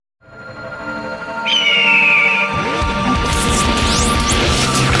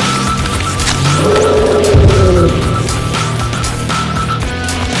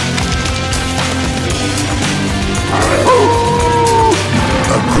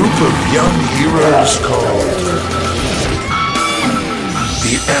young heroes called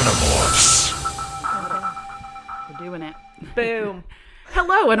the Animorphs. We're doing it. Boom.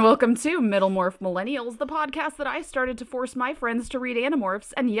 Hello and welcome to Middlemorph Millennials, the podcast that I started to force my friends to read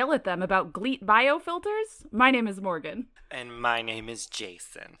Animorphs and yell at them about GLEAT biofilters. My name is Morgan. And my name is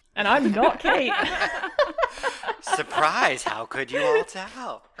Jason. And I'm not Kate. Surprise! How could you all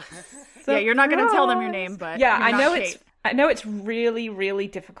tell? Yeah, you're not going to tell them your name, but yeah, you're I not know Kate. I know it's really, really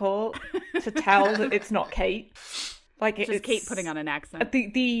difficult to tell that it's not Kate. Like It's just Kate putting on an accent.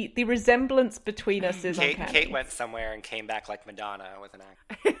 The resemblance between us is Kate, uncanny. Kate went somewhere and came back like Madonna with an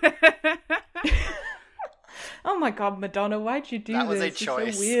accent. Oh my God, Madonna, why'd you do That was this? a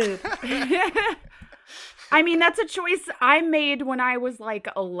choice. It's so weird. I mean, that's a choice I made when I was like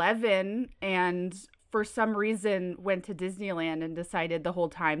 11 and for some reason went to Disneyland and decided the whole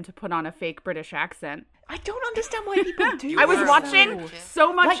time to put on a fake British accent. I don't understand why people do I was that. watching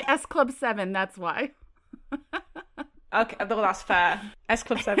so much Like- S Club 7, that's why. Okay, well, that's fair. S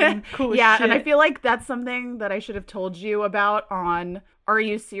Club 7, cool as Yeah, shit. and I feel like that's something that I should have told you about on Are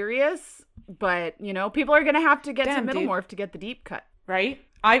You Serious? But, you know, people are going to have to get Damn, to dude. Middlemorph to get the deep cut. Right?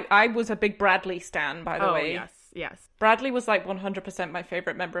 I was a big Bradley stan, by the Oh, way. yes. Bradley was like 100% my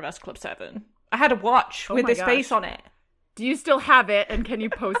favorite member of S Club 7. I had a watch with my his gosh. face on it. Do you still have it, and can you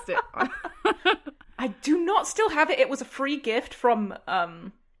post it? I do not still have it. It was a free gift from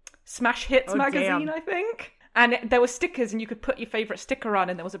Smash Hits Oh, magazine, damn. I think. And there were stickers, and you could put your favorite sticker on,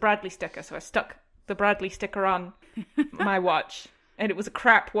 and there was a Bradley sticker, so I stuck the Bradley sticker on my watch. And it was a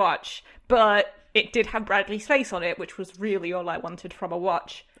crap watch, but it did have Bradley's face on it, which was really all I wanted from a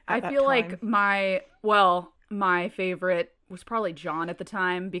watch. I at that feel like time. my favorite was probably John at the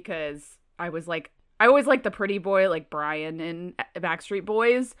time because I always liked the pretty boy like Brian in Backstreet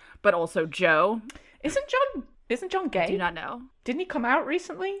Boys, but also Joe. Isn't John gay? I do not know. Didn't he come out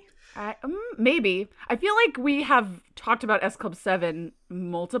recently? Maybe. I feel like we have talked about S Club 7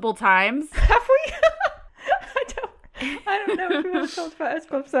 multiple times. Have we? I don't know if we have talked about S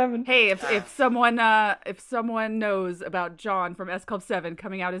Club 7. Hey, if someone knows about John from S Club 7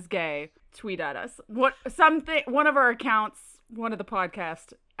 coming out as gay, tweet at us. One of our accounts, one of the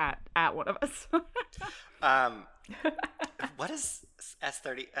podcast at one of us. What is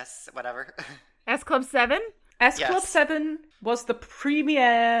S30 S whatever? S Club 7? S Club Yes. 7 was the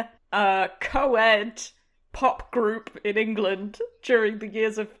premier co-ed pop group in England during the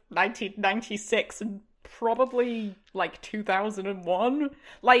years of 1996 and probably like 2001.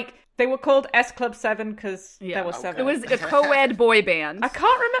 Like, they were called S Club 7 because there were 7. It was a co-ed boy band. I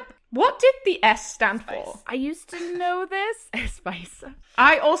can't remember. What did the S stand for? I used to know this. Spice.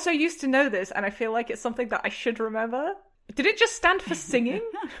 I also used to know this, and I feel like it's something that I should remember. Did it just stand for singing?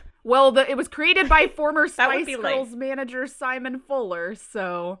 Well, it was created by former That would Spice be lame. Girls manager Simon Fuller,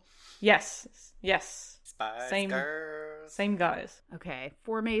 so... Yes. Spice Same- Girls. Same guys. Okay,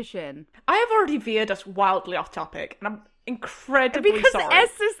 formation. I have already veered us wildly off topic, and I'm incredibly Because sorry.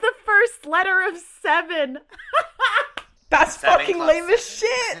 S is the first letter of 7. That's 7 fucking Club lame as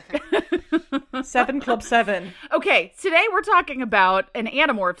shit! 7 Club 7. Okay, today we're talking about an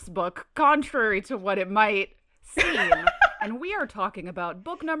Animorphs book, contrary to what it might seem. And we are talking about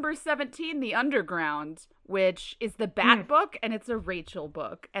book number 17, The Underground, which is the Bat book, and it's a Rachel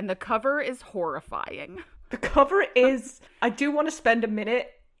book. And the cover is horrifying. The cover is... I do want to spend a minute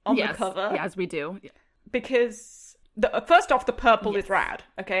on Yes, the cover. yes, we do. Because, first off, the purple is rad.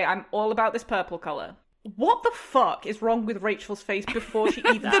 Okay, I'm all about this purple colour. What the fuck is wrong with Rachel's face before she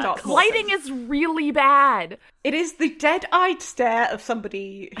even starts Lighting morphing? is really bad. It is the dead-eyed stare of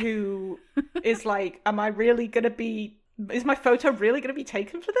somebody who is like, is my photo really going to be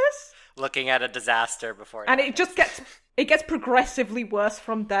taken for this? Looking at a disaster before. And it just gets progressively worse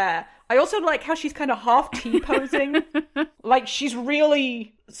from there. I also like how she's kind of half T-posing. Like, she's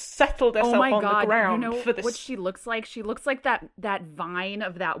really settled herself Oh my on god, the ground you know for this. what she looks like? She looks like that vine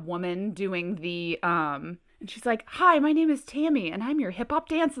of that woman doing the and she's like, "Hi, my name is Tammy and I'm your hip hop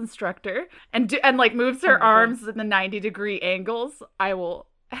dance instructor." And like moves her arms in the 90-degree angles. I will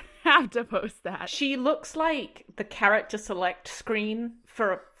have to post that. She looks like the character select screen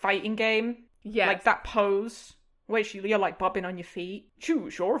for a fighting game. Yes. Like that pose where you're like bobbing on your feet.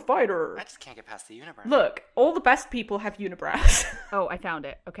 Choose your fighter. I just can't get past the unibrow. Look, all the best people have unibrows. Oh, I found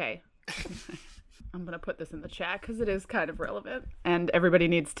it. Okay. I'm going to put this in the chat because it is kind of relevant. And everybody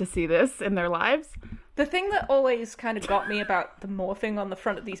needs to see this in their lives. The thing that always kind of got me about the morphing on the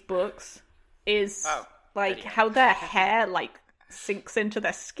front of these books is how their hair like sinks into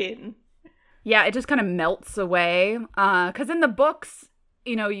their skin. Yeah, it just kind of melts away. Because in the books,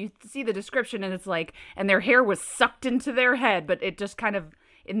 you see the description and it's like, and their hair was sucked into their head, but it just kind of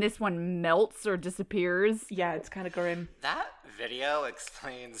in this one melts or disappears. Yeah, it's kind of grim. That video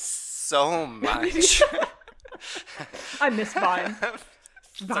explains so much. I miss Vine.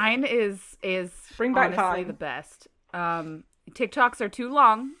 Vine is Bring back honestly Vine. the best. TikToks are too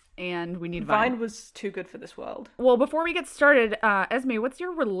long, and we need Vine. Vine was too good for this world. Well, before we get started, Esme, what's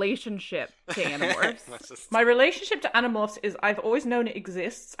your relationship to Animorphs? Let's just- My relationship to Animorphs is I've always known it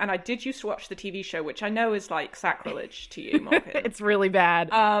exists, and I did used to watch the TV show, which I know is like sacrilege to you, Morgan. It's really bad.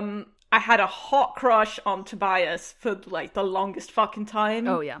 I had a hot crush on Tobias for like the longest fucking time.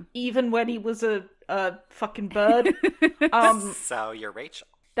 Oh, yeah. Even when he was a fucking bird. So you're Rachel.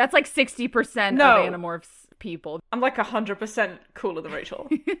 That's like 60% No. of Animorphs people. I'm like 100% cooler than Rachel.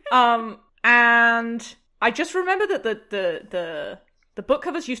 And I just remember that the book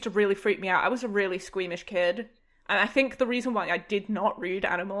covers used to really freak me out. I was a really squeamish kid. And I think the reason why I did not read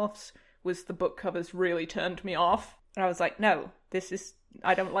Animorphs was the book covers really turned me off. And I was like, no,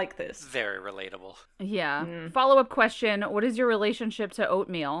 I don't like this. Very relatable. Yeah. Follow-up question. What is your relationship to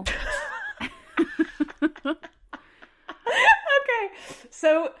oatmeal? Okay,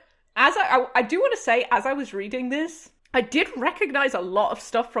 so as I do want to say, as I was reading this, I did recognize a lot of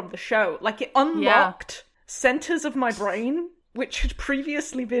stuff from the show. Like, it unlocked centers of my brain, which had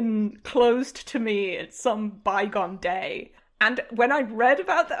previously been closed to me at some bygone day. And when I read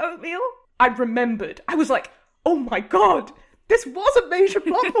about the oatmeal, I remembered. I was like, oh my god, this was a major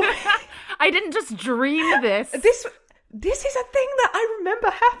plot point. I didn't just dream this. This is a thing that I remember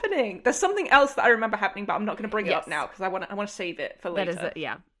happening. There's something else that I remember happening, but I'm not going to bring it up Yes. now because I want to save it for That later. is it.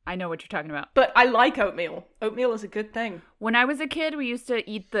 Yeah. I know what you're talking about. But I like oatmeal. Oatmeal is a good thing. When I was a kid, we used to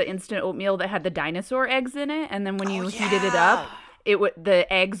eat the instant oatmeal that had the dinosaur eggs in it, and then when you heated it up, the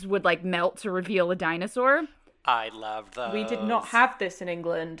eggs would like melt to reveal a dinosaur. I love those. We did not have this in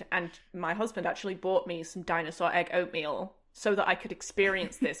England, and my husband actually bought me some dinosaur egg oatmeal so that I could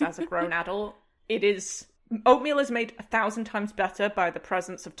experience this as a grown adult. Oatmeal is made 1,000 times better by the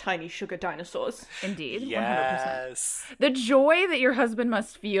presence of tiny sugar dinosaurs. Indeed. 100%. Yes. The joy that your husband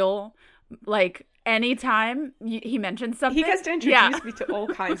must feel, like, anytime he mentions something. He gets to introduce me to all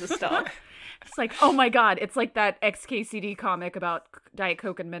kinds of stuff. It's like, oh my god, it's like that XKCD comic about Diet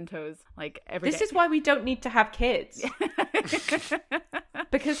Coke and Mentos, like, every day. This is why we don't need to have kids.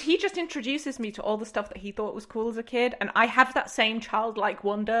 Because he just introduces me to all the stuff that he thought was cool as a kid, and I have that same childlike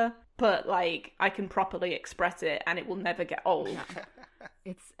wonder, but, like, I can properly express it, and it will never get old.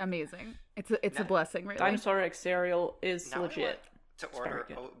 It's amazing. It's a blessing, really. Dinosaur egg cereal is Now legit. I want to order very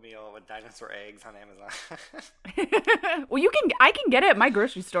good. oatmeal with dinosaur eggs on Amazon. Well, I can get it at my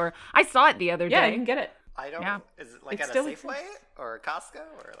grocery store. I saw it the other Yeah, day. you can get it. I don't. Yeah. Is it like It at a still Safeway exists. or a Costco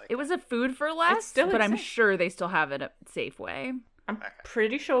or like? It was a Food for Less, still but I'm exists. sure they still have it at Safeway. I'm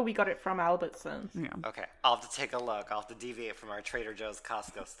pretty sure we got it from Albertsons. Okay, I'll have to take a look. I'll have to deviate from our Trader Joe's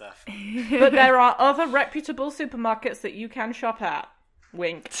Costco stuff. But there are other reputable supermarkets that you can shop at.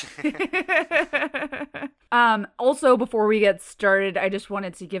 Wink. Also, before we get started, I just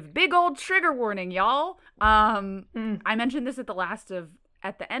wanted to give big old trigger warning, y'all. I mentioned this at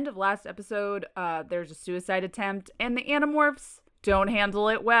the end of last episode. There's a suicide attempt, and the Animorphs don't handle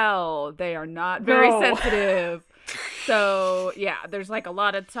it well. They are not very No. sensitive. So, yeah, there's like a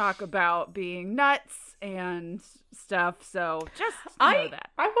lot of talk about being nuts and stuff. So, just know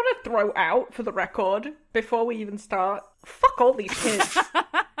that. I want to throw out for the record before we even start. Fuck all these kids.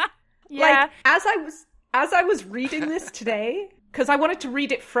 Yeah. Like, as I was reading this today, because I wanted to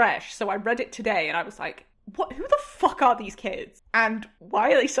read it fresh, so I read it today, and I was like, "What? Who the fuck are these kids? And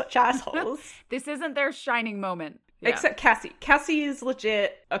why are they such assholes?" This isn't their shining moment. Yeah. Except Cassie. Cassie is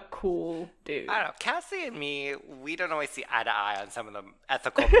legit a cool dude. I don't know. Cassie and me, we don't always see eye to eye on some of the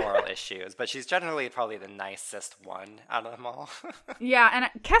ethical, moral issues, but she's generally probably the nicest one out of them all. Yeah,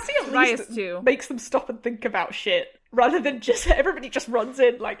 and Cassie at Tobias least too. makes them stop and think about shit, rather than just everybody just runs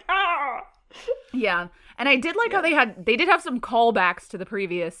in like, ah! yeah, and I did like how they did have some callbacks to the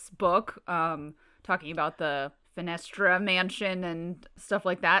previous book, talking about the Fenestra mansion and stuff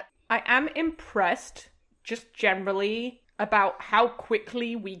like that. I am impressed, just generally, about how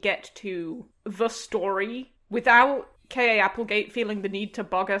quickly we get to the story without K.A. Applegate feeling the need to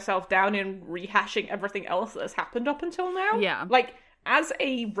bog herself down in rehashing everything else that has happened up until now. Yeah. Like, as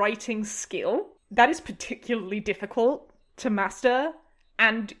a writing skill, that is particularly difficult to master.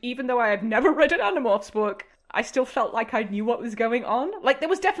 And even though I have never read an Animorphs book, I still felt like I knew what was going on. Like, there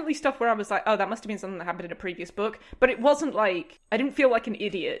was definitely stuff where I was like, oh, that must have been something that happened in a previous book. But it wasn't like, I didn't feel like an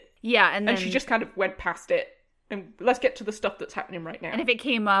idiot. Yeah, and then And she just kind of went past it. And let's get to the stuff that's happening right now. and if it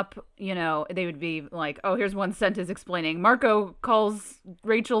came up, you know, they would be like, "Oh, here's one sentence explaining Marco calls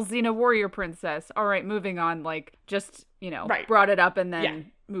Rachel Xena warrior princess." All right, moving on. Like, just, you know, Right. brought it up and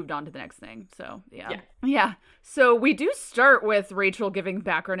then moved on to the next thing. So, Yeah. Yeah. So we do start with Rachel giving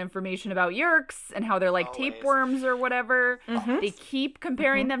background information about Yerks and how they're like Always. tapeworms or whatever. Mm-hmm. They keep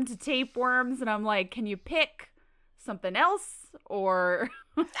comparing them to tapeworms, and I'm like, can you pick something else? Or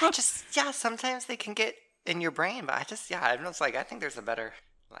Sometimes they can get in your brain, but I'm just like, I think there's a better,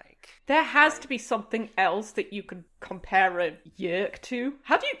 like... There has to be something else that you can compare a yerk to.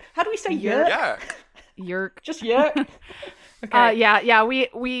 How do we say yerk? Yeah. Yerk. Just yerk. Okay. Yeah.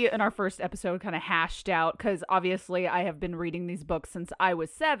 We in our first episode kind of hashed out, because obviously I have been reading these books since I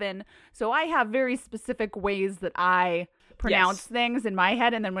was 7, so I have very specific ways that I pronounce things in my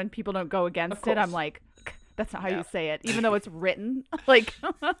head, and then when people don't go against it, I'm like, that's not how you say it, even though it's written. Like,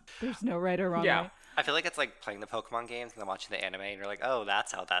 there's no right or wrong way. I feel like it's like playing the Pokemon games and then watching the anime and you're like, oh,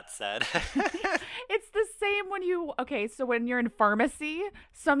 that's how that's said. It's the same when you're in pharmacy,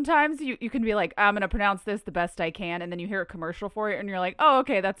 sometimes you can be like, I'm going to pronounce this the best I can, and then you hear a commercial for it and you're like, oh,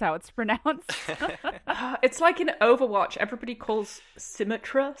 okay, that's how it's pronounced. It's like in Overwatch, everybody calls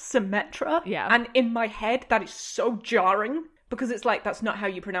Symmetra. Yeah. And in my head, that is so jarring, because it's like, that's not how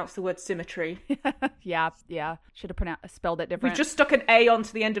you pronounce the word symmetry. Yeah. Should have spelled it different. We've just stuck an A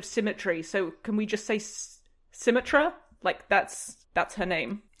onto the end of symmetry, so can we just say Symmetra? Like, that's her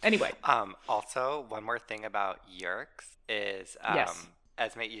name. Anyway. Also, one more thing about Yerks is, Yes.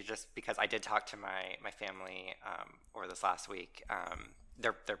 Esme, because I did talk to my family over this last week.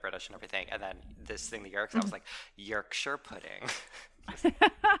 They're British and everything, and then this thing, the Yerks, I was like, Yorkshire pudding.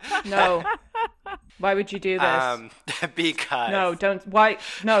 No. Why would you do this? Because No, don't. Why?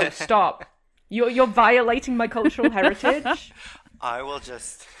 No, stop. You're violating my cultural heritage, I will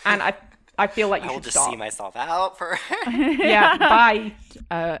just and I feel like you I will should just stop. see myself out for Yeah,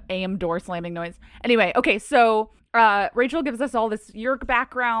 bye. AM door slamming noise. Anyway, okay, so Rachel gives us all this Yerk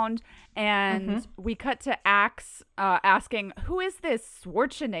background, and we cut to Axe asking, who is this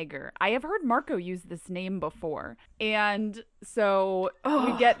Schwarzenegger? I have heard Marco use this name before. And so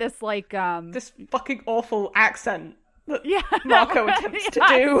we get this like... This fucking awful accent that yeah, Marco attempts to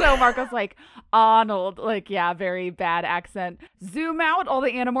do. So Marco's like, Arnold, like, yeah, very bad accent. Zoom out, all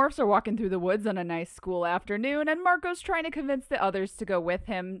the Animorphs are walking through the woods on a nice school afternoon, and Marco's trying to convince the others to go with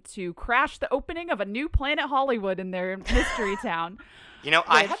him to crash the opening of a new Planet Hollywood in their mystery town.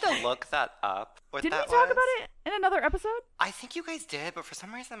 I had to look that up. What Didn't that we talk was. about it in another episode? I think you guys did, but for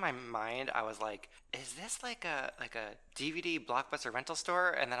some reason in my mind, I was like, "Is this like a DVD Blockbuster rental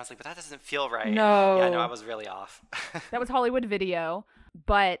store?" And then I was like, "But that doesn't feel right." No. Yeah, no, I was really off. That was Hollywood Video.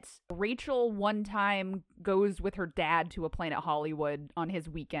 But Rachel one time goes with her dad to a Planet Hollywood on his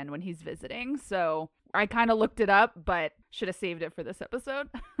weekend when he's visiting. So I kind of looked it up, but should have saved it for this episode.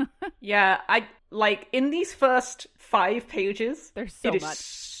 Yeah, I like in these first 5 pages. There's so it is much.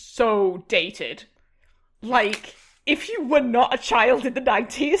 so dated. Like, if you were not a child in the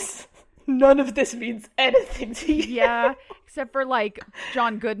 90s, none of this means anything to you. Yeah, except for like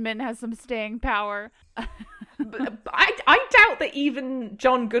John Goodman has some staying power. I doubt that even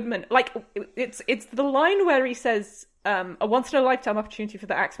John Goodman, like, it's the line where he says, a once-in-a-lifetime opportunity for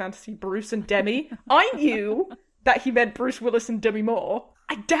the Axeman to see Bruce and Demi. I knew that he meant Bruce Willis and Demi Moore.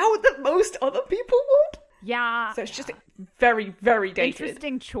 I doubt that most other people would. Yeah. So it's just very, very dated.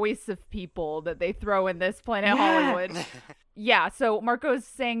 Interesting choice of people that they throw in this Planet Yeah. Hollywood. Yeah, so Marco's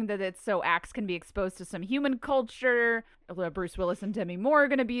saying that it's so Axe can be exposed to some human culture. Bruce Willis and Demi Moore are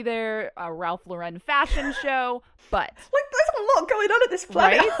going to be there. A Ralph Lauren fashion show. But Like, there's a lot going on at this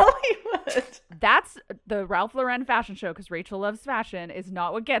Planet Right? Hollywood. that's the Ralph Lauren fashion show, because Rachel loves fashion, is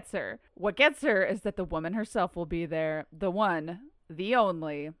not what gets her. What gets her is that the woman herself will be there. The one, the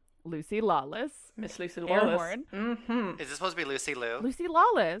only, Lucy Lawless. Miss Lucy Air Lawless. horn. Mm-hmm. Is this supposed to be Lucy Liu? Lucy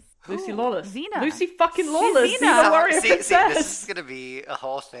Lawless. Lucy Lawless. Xena. Lucy fucking Lawless. Xena. Xena Warrior see, Princess. this is gonna be a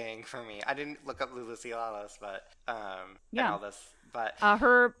whole thing for me. I didn't look up Lucy Lawless, but and Yeah. all this, but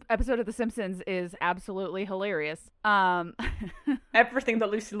Her episode of The Simpsons is absolutely hilarious. Everything that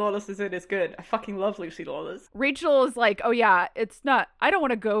Lucy Lawless is in is good. I fucking love Lucy Lawless. Rachel is like, oh yeah, it's not, I don't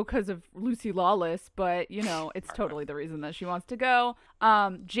want to go because of Lucy Lawless, but you know, it's totally the reason that she wants to go.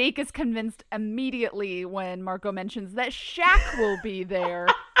 Jake is convinced immediately when Marco mentions that Shaq will be there.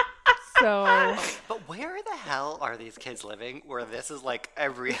 So but where the hell are these kids living? Where this is like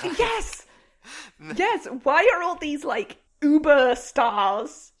every Yes! Yes! Why are all these, like, Uber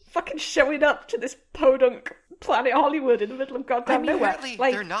stars fucking showing up to this podunk Planet Hollywood in the middle of goddamn nowhere? Apparently,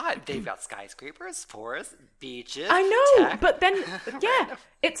 Like, they're not. They've got skyscrapers, forests, beaches. I know, tech. but then, yeah,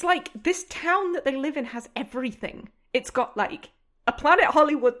 it's like this town that they live in has everything. It's got, like, a Planet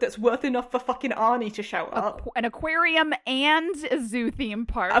Hollywood that's worth enough for fucking Arnie to show up. an aquarium and a zoo theme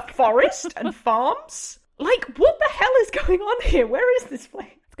park. A forest and farms? Like, what the hell is going on here? Where is this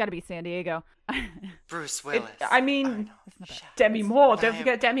place? It's got to be San Diego. Bruce Willis. Demi Moore. Don't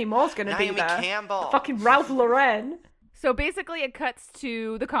forget Demi Moore's going to be Naomi there. Campbell. Fucking Ralph Lauren. So basically it cuts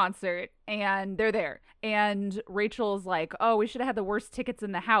to the concert and they're there. And Rachel's like, oh, we should have had the worst tickets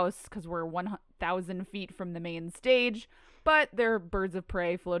in the house because we're 1,000 feet from the main stage. But there are birds of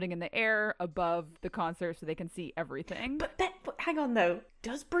prey floating in the air above the concert so they can see everything. But hang on, though.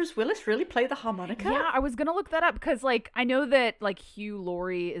 Does Bruce Willis really play the harmonica? Yeah, I was going to look that up because, like, I know that, like, Hugh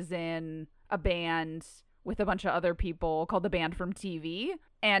Laurie is in a band with a bunch of other people called The Band from TV.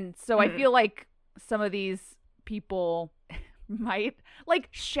 And so I feel like some of these people might,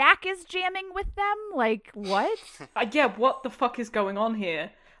 like, Shaq is jamming with them. Like, what? Yeah, what the fuck is going on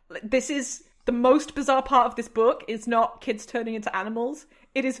here? This is... The most bizarre part of this book is not kids turning into animals.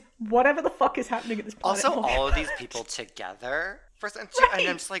 It is whatever the fuck is happening at this planet. Also, all of these people together. First and two, and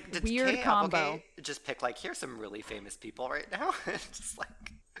I'm just like, did Weird K. combo. Applegate just pick like, here's some really famous people right now? Just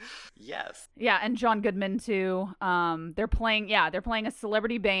like, yes. Yeah, and John Goodman too. They're playing a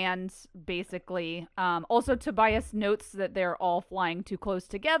celebrity band, basically. Also, Tobias notes that they're all flying too close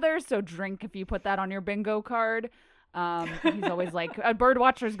together, so drink if you put that on your bingo card. He's always like, a bird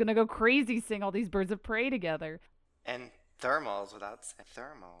watcher is gonna go crazy seeing all these birds of prey together. And thermals without saying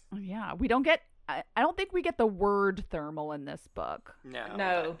thermal. Yeah, we don't get. I don't think we get the word thermal in this book.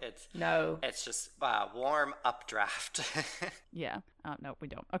 No. It's just warm updraft. Yeah. No, we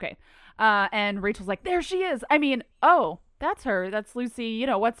don't. Okay. And Rachel's like, there she is. I mean, oh, that's her. That's Lucy. You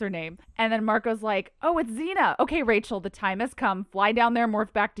know, what's her name? And then Marco's like, oh, it's Xena. Okay, Rachel, the time has come. Fly down there,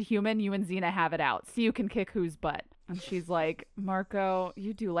 morph back to human. You and Xena have it out. See who can kick whose butt. And she's like, Marco,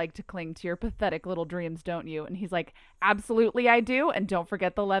 you do like to cling to your pathetic little dreams, don't you? And he's like, absolutely I do. And don't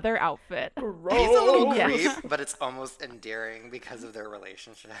forget the leather outfit. He's a little Yes. creep, but it's almost endearing because of their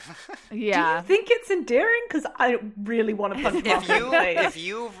relationship. Yeah. Do you think it's endearing? Because I really want to punch Marco in the face. If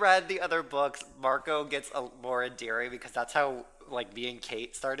you've read the other books, Marco gets more endearing because that's how like me and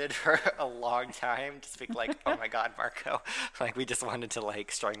Kate started for a long time. Just being like, oh my god, Marco. Like we just wanted to like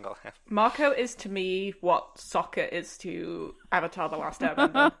strangle him. Marco is to me what Sokka is to Avatar: The Last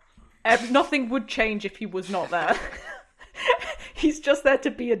Airbender. Nothing would change if he was not there. He's just there to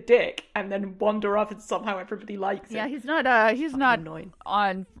be a dick and then wander off and somehow everybody likes him. Yeah, he's not annoying.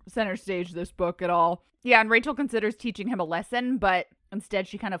 on center stage this book at all. Yeah, and Rachel considers teaching him a lesson, but instead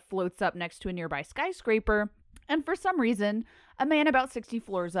she kind of floats up next to a nearby skyscraper. And for some reason, a man about 60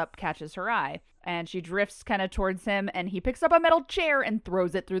 floors up catches her eye. And she drifts kind of towards him, and he picks up a metal chair and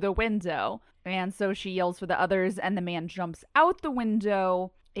throws it through the window. And so she yells for the others, and the man jumps out the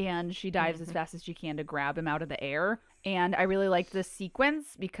window, and she dives as fast as she can to grab him out of the air. And I really like this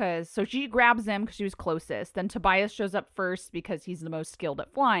sequence because, so she grabs him because she was closest. Then Tobias shows up first because he's the most skilled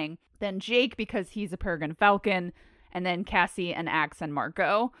at flying. Then Jake because he's a Peregrine Falcon. And then Cassie and Axe and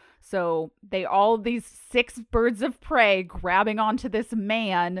Marco. So these 6 birds of prey grabbing onto this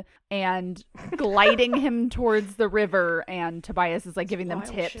man and gliding him towards the river. And Tobias is like giving them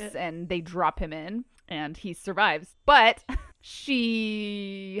tips and they drop him in and he survives. But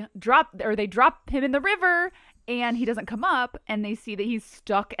they drop him in the river and he doesn't come up and they see that he's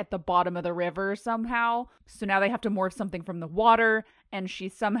stuck at the bottom of the river somehow. So now they have to morph something from the water. And she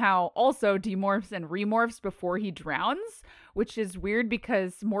somehow also demorphs and remorphs before he drowns, which is weird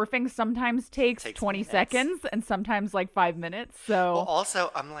because morphing sometimes takes 20 minutes. Seconds and sometimes like 5 minutes. So Well,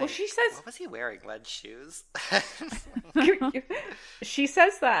 also, I'm like, she says- what was he wearing? Lead shoes? She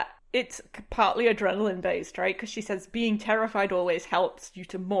says that it's partly adrenaline based, right? Because she says being terrified always helps you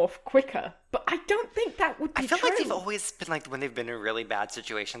to morph quicker. But I don't think that would be I feel true. like they've always been like, when they've been in really bad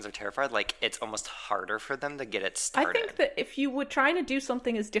situations or terrified, like it's almost harder for them to get it started. I think that if you were trying to do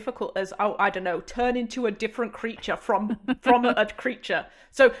something as difficult as, I don't know, turn into a different creature from a creature.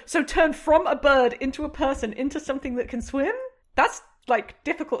 So turn from a bird into a person into something that can swim? That's like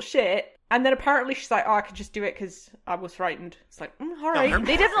difficult shit. And then apparently she's like, oh, I could just do it because I was frightened. It's like, all right. her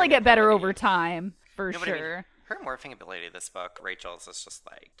they definitely get better morphing over time, for but I mean, sure. her morphing ability in this book, Rachel's, is just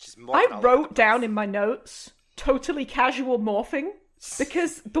like, she's morphing I all over the wrote place. down in my notes, totally casual morphing.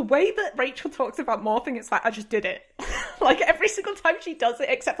 Because the way that Rachel talks about morphing, it's like, I just did it. Like, every single time she does it,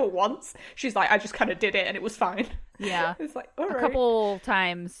 except for once, she's like, I just kind of did it and it was fine. Yeah. It's like, all right. A couple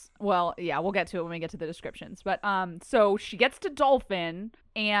times. Well, yeah, we'll get to it when we get to the descriptions. But so she gets to Dolphin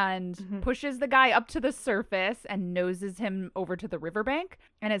and pushes the guy up to the surface and noses him over to the riverbank.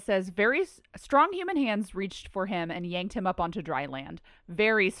 And it says, very strong human hands reached for him and yanked him up onto dry land.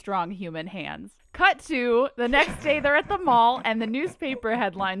 Very strong human hands. Cut to the next day they're at the mall and the newspaper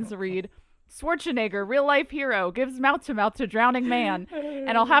headlines read, Schwarzenegger, real life hero, gives mouth to drowning man.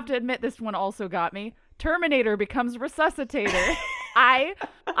 And I'll have to admit this one also got me. Terminator becomes resuscitator. I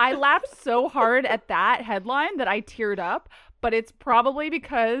I laughed so hard at that headline that I teared up, but it's probably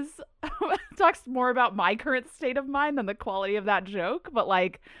because it talks more about my current state of mind than the quality of that joke. But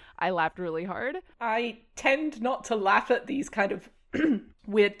like, I laughed really hard. I tend not to laugh at these kind of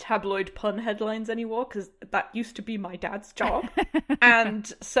weird tabloid pun headlines anymore, because that used to be my dad's job.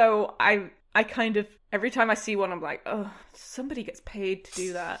 And so I kind of, every time I see one, I'm like, oh, somebody gets paid to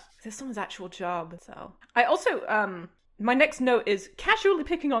do that. It's someone's actual job. So I also, my next note is casually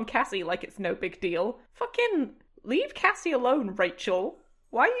picking on Cassie like it's no big deal. Fucking leave Cassie alone, Rachel.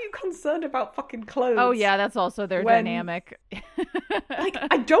 Why are you concerned about fucking clothes? Oh yeah, that's also their dynamic. Like,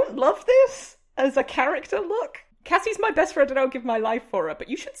 I don't love this as a character look. Cassie's my best friend and I'll give my life for her, but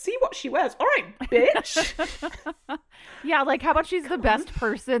you should see what she wears. All right, bitch. Yeah, like, how about she's the best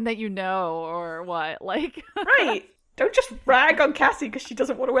person that you know, or what? Like, Right. Don't just rag on Cassie because she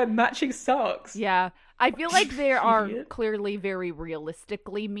doesn't want to wear matching socks. yeah. I feel like they are Idiot. clearly very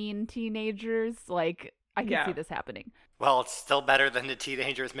realistically mean teenagers. Like, I can Yeah. see this happening. Well, it's still better than the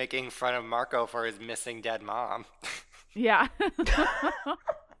teenagers making fun of Marco for his missing dead mom. Yeah.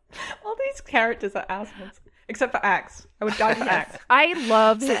 All these characters are assholes. Except for Axe. I would die for Axe. I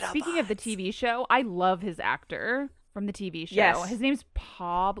love his, Xenobots. speaking of the TV show, I love his actor from the TV show. Yes. His name's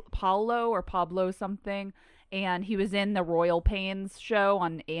Paulo or Pablo something, and he was in the Royal Pains show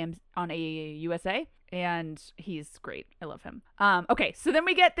on AAA USA, and he's great. I love him. Okay, so then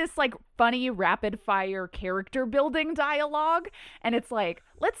we get this like funny rapid fire character building dialogue, and it's like,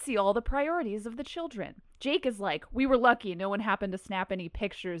 let's see all the priorities of the children. Jake is like, we were lucky no one happened to snap any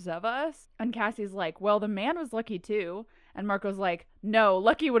pictures of us. And Cassie's like, well, the man was lucky too. And Marco's like, no,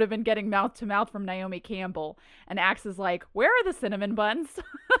 Lucky would have been getting mouth to mouth from Naomi Campbell. And Axe is like, where are the cinnamon buns?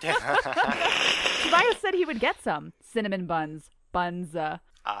 Tobias said he would get some cinnamon buns. Bunza.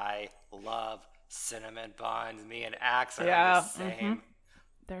 I love cinnamon buns. Me and Axe are Yeah, the same.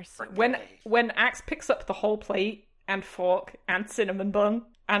 They're so When Axe picks up the whole plate and fork and cinnamon bun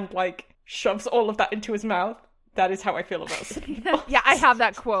and like shoves all of that into his mouth, that is how I feel about cinnamon buns. Yeah, I have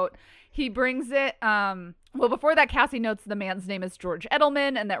that quote. He brings it. Well, before that, Cassie notes the man's name is George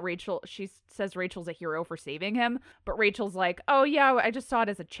Edelman and that she says Rachel's a hero for saving him. But Rachel's like, oh, yeah, I just saw it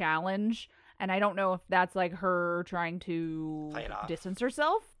as a challenge. And I don't know if that's like her trying to Play it off. distance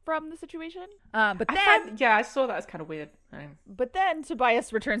herself from the situation. But then I saw that as kind of weird. But then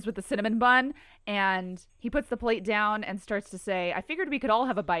Tobias returns with the cinnamon bun, and he puts the plate down and starts to say, I figured we could all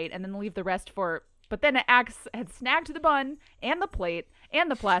have a bite and then leave the rest for... But then Axe had snagged the bun and the plate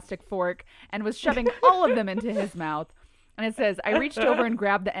and the plastic fork and was shoving all of them into his mouth. And it says, I reached over and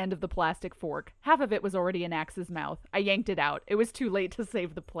grabbed the end of the plastic fork. Half of it was already in Axe's mouth. I yanked it out. It was too late to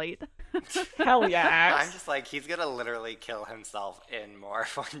save the plate. Hell yeah, I'm Axe. just like, he's gonna literally kill himself in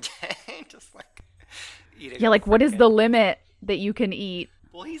Morph one day. Just like eating. Yeah, like, what is the limit that you can eat?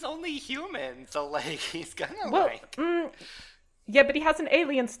 Well, he's only human, so like he's gonna Well, like. yeah, but he has an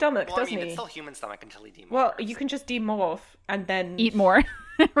alien stomach, Well, I doesn't mean, he? it's still human stomach until he demorphs. Well, you can just demorph and then Eat more.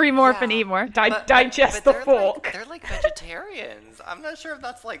 Remorph and Yeah. eat more. digest but the they're fork. Like, they're like vegetarians. I'm not sure if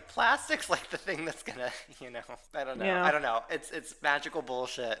that's like plastics, like the thing that's gonna, I don't know. Yeah. I don't know. It's magical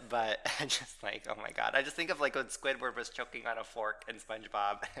bullshit, but I just like, oh my god. I just think of like when Squidward was choking on a fork in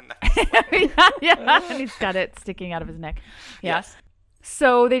SpongeBob, and that's Yeah, and he's got it sticking out of his neck. Yeah. Yes.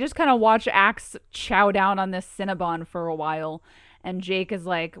 So they just kind of watch Axe chow down on this Cinnabon for a while. And Jake is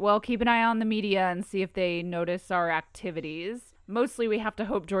like, well, keep an eye on the media and see if they notice our activities. Mostly we have to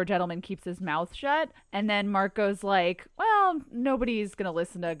hope George Edelman keeps his mouth shut. And then Marco's like, well, nobody's going to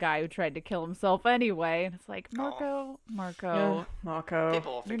listen to a guy who tried to kill himself anyway. And it's like, Marco, Yeah, Marco.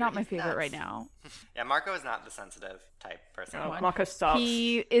 people will you're figure not my he's favorite nuts. right now. Yeah, Marco is not the sensitive type person. Oh, Marco sucks.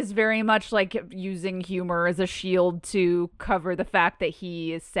 He is very much like using humor as a shield to cover the fact that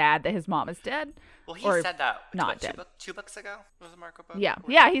he is sad that his mom is dead. Well, he Or said that not what, dead. two books ago was a Marco book.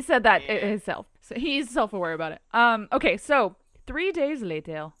 Yeah, he said that Yeah. himself. So he's self-aware about it. Okay, so 3 days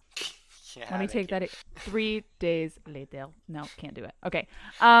later. Yeah, Let me thank take you. that. 3 days later. No, can't do it. Okay.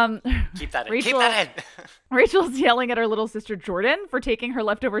 Keep that in. Rachel- Keep that in. Rachel's yelling at her little sister Jordan for taking her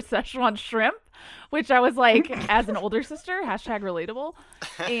leftover Szechuan shrimp, which I was like, as an older sister, #relatable.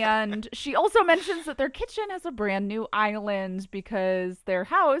 And she also mentions that their kitchen has a brand new island because their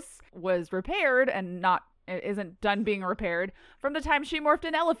house was repaired and isn't done being repaired from the time she morphed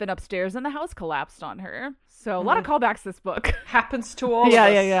an elephant upstairs and the house collapsed on her. So a lot of callbacks this book. Happens to all Yeah, of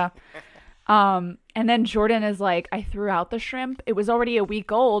us. yeah, yeah. And then Jordan is like, I threw out the shrimp. It was already a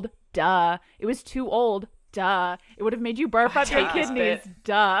week old. Duh. It was too old. Duh. It would have made you barf up your take this kidneys. bit.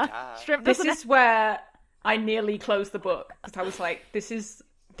 Duh. Shrimp This doesn't is where I nearly closed the book because I was like, this is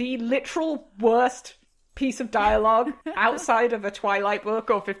the literal worst piece of dialogue outside of a Twilight book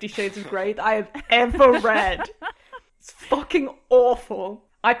or 50 Shades of Grey that I have ever read. It's fucking awful.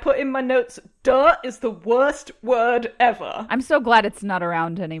 I put in my notes, dirt is the worst word ever. I'm so glad it's not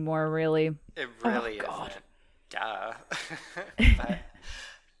around anymore, really. It really God. isn't. Duh. But,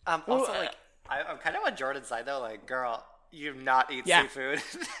 also, like, I'm kind of on Jordan's side, though. Like, girl, you not eat Yeah. seafood.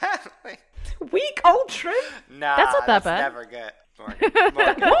 Like, Weak old shrimp? nah, That's not that bad. Never good. Morgan,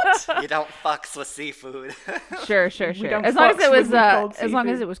 What? you don't fucks with seafood. Sure. don't As long as fucks it was, with cold as long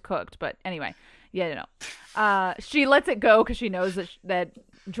as seafood. it was cooked. But anyway, yeah, no. She lets it go because she knows that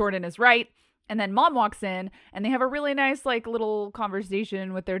Jordan is right. And then Mom walks in, and they have a really nice, like, little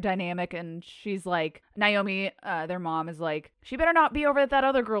conversation with their dynamic. And she's like, Naomi, their mom, is like, she better not be over at that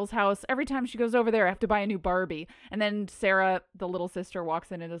other girl's house. Every time she goes over there, I have to buy a new Barbie. And then Sarah, the little sister,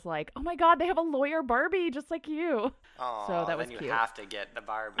 walks in and is like, oh my God, they have a lawyer Barbie just like you. Aw, So that was then you cute. have to get the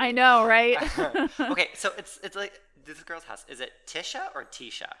Barbie. I know, right? Okay, so it's like this girl's house. Is it Tisha or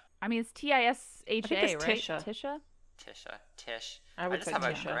Tisha? I mean, it's Tisha, it's right? Tisha. Tisha? Tish. I would just say have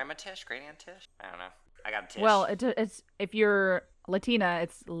Tisha. a grandma Tish, great aunt Tish. I don't know. I got a Tish. Well, it's if you're Latina,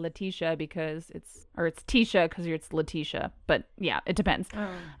 it's Letitia because it's Tisha because it's Letitia. But yeah, it depends.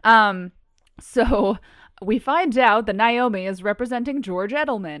 So we find out that Naomi is representing George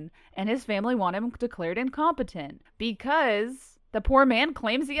Edelman, and his family want him declared incompetent because the poor man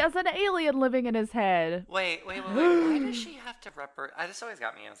claims he has an alien living in his head. Wait. Why does she have to represent? I just always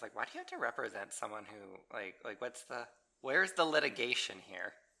got me. I was like, why do you have to represent someone who where's the litigation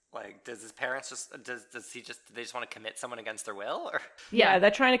here? Like, does his parents just do they just want to commit someone against their will, or? Yeah, they're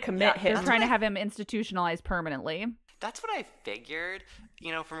trying to commit him. They're trying to have him institutionalized permanently. That's what I figured,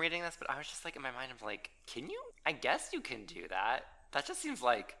 from reading this. But I was just like, in my mind, I'm like, can you? I guess you can do that. That just seems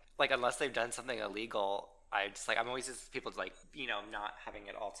like unless they've done something illegal. I'm always just people not having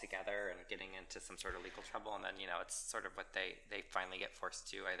it all together and getting into some sort of legal trouble, and then it's sort of what they finally get forced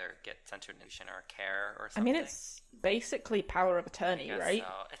to either get sent to an institution or care or I something. mean, it's basically power of attorney, I guess right?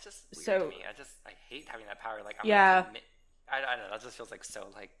 So it's just weird So- to me. I hate having that power. Like, I'm Yeah. gonna commit, I don't know. That just feels like so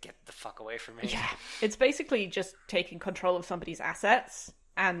get the fuck away from me. Yeah. It's basically just taking control of somebody's assets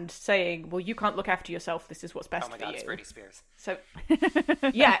and saying, well, you can't look after yourself. This is what's best Oh my for god, you. it's Britney Spears. So,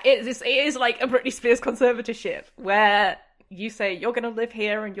 yeah, it is like a Britney Spears conservatorship where you say, you're going to live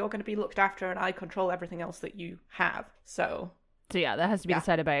here and you're going to be looked after and I control everything else that you have. So, Yeah, that has to be Yeah.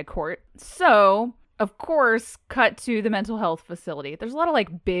 decided by a court. So, of course, cut to the mental health facility. There's a lot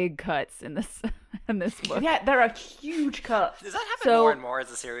of big cuts in this book. yeah, there are huge cuts. Does that happen So- more and more as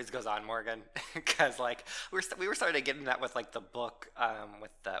the series goes on, Morgan? Because we were starting to get in that with the book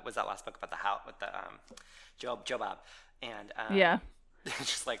was that last book about the house with the Jobab, and Yeah.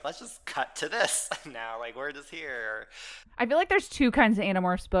 just let's just cut to this now. We're just here. I feel like there's two kinds of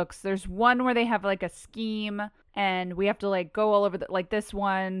Animorphs books. There's one where they have a scheme and we have to go all over this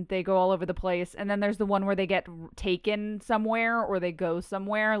one, they go all over the place. And then there's the one where they get taken somewhere or they go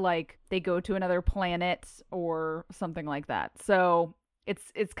somewhere, they go to another planet or something like that. So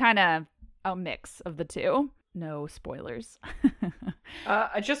it's kind of a mix of the two. No spoilers.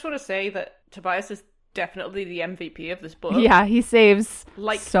 I just want to say that Tobias is definitely the MVP of this book. Yeah, he saves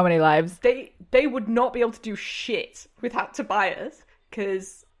Like- so many lives. They would not be able to do shit without Tobias,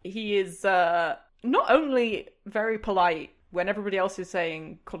 because he is not only very polite when everybody else is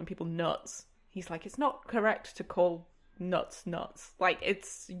calling people nuts. He's like, it's not correct to call nuts.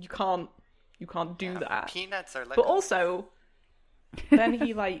 You can't do that. Peanuts are But also, then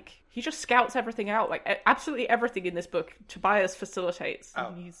he just scouts everything out. Absolutely everything in this book, Tobias facilitates. Oh,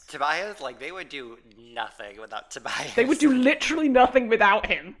 And he's- Tobias, they would do nothing without Tobias. They would do literally nothing without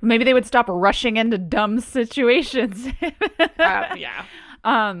him. Maybe they would stop rushing into dumb situations. Yeah.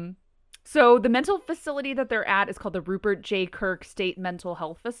 So the mental facility that they're at is called the Rupert J. Kirk State Mental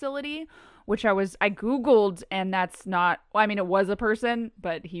Health Facility, which I Googled, and that's not, well, I mean, it was a person,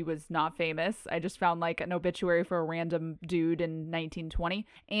 but he was not famous. I just found an obituary for a random dude in 1920.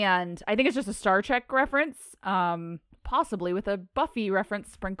 And I think it's just a Star Trek reference, possibly with a Buffy reference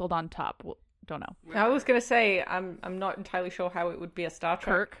sprinkled on top. Well, don't know. I was gonna say I'm not entirely sure how it would be a Star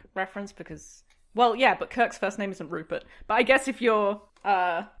Trek Kirk. reference because, well, yeah, but Kirk's first name isn't Rupert. But I guess if you're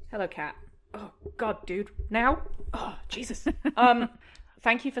hello cat. Oh God, dude. Now? Oh Jesus.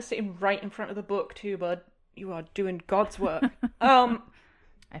 Thank you for sitting right in front of the book too, bud. You are doing God's work.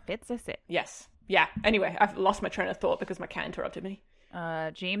 If it's a sit. Yes. Yeah. Anyway, I've lost my train of thought because my cat interrupted me.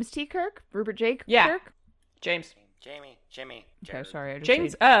 James T. Kirk? Rupert J. Yeah. Kirk? James. Jimmy. Okay, Jared. sorry. I just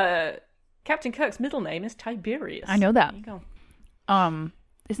James. said- Captain Kirk's middle name is Tiberius. I know that. There you go.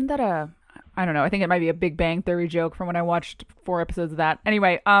 Isn't that I don't know. I think it might be a Big Bang Theory joke from when I watched 4 episodes of that.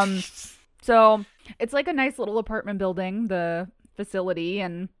 Anyway, so It's like a nice little apartment building, the facility,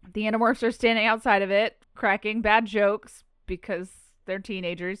 and the Animorphs are standing outside of it, cracking bad jokes because they're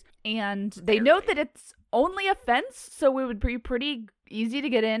teenagers. And they note that it's only a fence, so it would be pretty easy to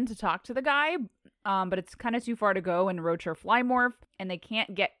get in to talk to the guy. But it's kind of too far to go in Roach or Flymorph, and they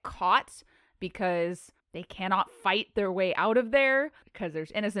can't get caught because they cannot fight their way out of there because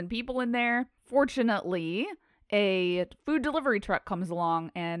there's innocent people in there. Fortunately, a food delivery truck comes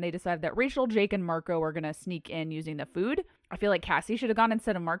along, and they decide that Rachel, Jake, and Marco are going to sneak in using the food. I feel like Cassie should have gone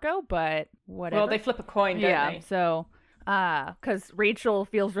instead of Marco, but whatever. Well, they flip a coin, don't they? So, because Rachel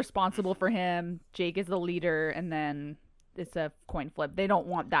feels responsible for him, Jake is the leader, and then it's a coin flip. They don't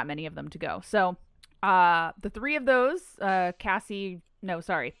want that many of them to go. So, the three of those,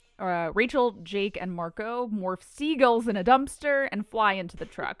 Rachel, Jake, and Marco morph seagulls in a dumpster and fly into the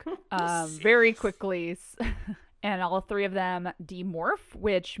truck very quickly. And all three of them demorph,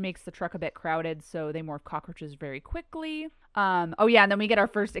 which makes the truck a bit crowded, so they morph cockroaches very quickly. And then we get our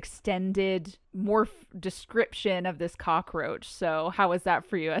first extended morph description of this cockroach. So how was that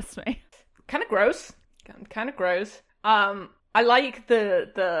for you, Esme? Kind of gross. I like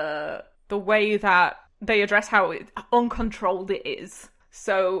the way that they address how uncontrolled it is.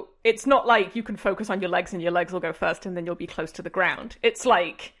 So it's not like you can focus on your legs and your legs will go first and then you'll be close to the ground. It's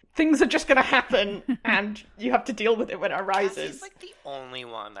like things are just going to happen and you have to deal with it when it arises. Cassie's like the only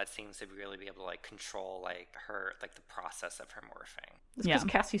one that seems to really be able to like control like her, like the process of her morphing. It's because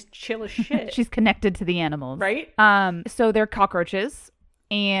Cassie's chill as shit. She's connected to the animals. Right? So they're cockroaches,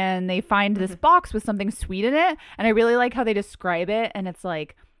 and they find this box with something sweet in it, and I really like how they describe it, and it's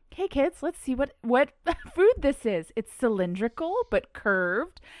like, hey kids, let's see what food this is. It's cylindrical but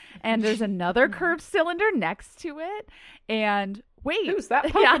curved, and there's another curved cylinder next to it. And wait, who's that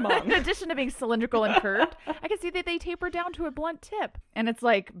Pokemon? In addition to being cylindrical and curved, I can see that they taper down to a blunt tip. And it's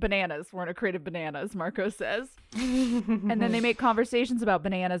like bananas. Werner created bananas, Marco says. And then they make conversations about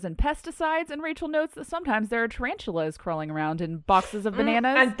bananas and pesticides, and Rachel notes that sometimes there are tarantulas crawling around in boxes of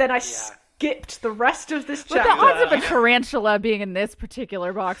bananas. And then I skipped the rest of this chapter. But the odds of a tarantula being in this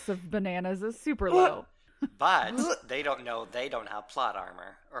particular box of bananas is super low. But they don't know they don't have plot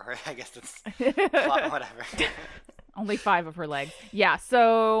armor. Or I guess it's plot whatever. Only 5 of her legs. Yeah,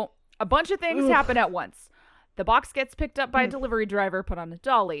 so a bunch of things happen at once. The box gets picked up by a delivery driver, put on a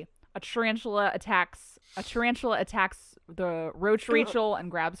dolly. A tarantula attacks the roach Rachel and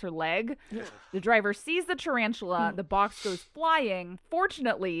grabs her leg. The driver sees the tarantula. The box goes flying.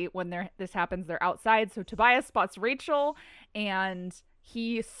 Fortunately, when this happens, they're outside. So Tobias spots Rachel, and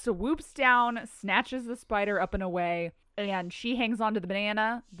he swoops down, snatches the spider up and away, and she hangs onto the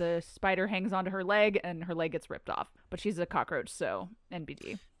banana. The spider hangs onto her leg, and her leg gets ripped off. But she's a cockroach, so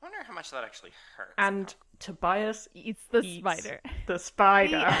NBD. I wonder how much that actually hurts. And Tobias eats the spider. The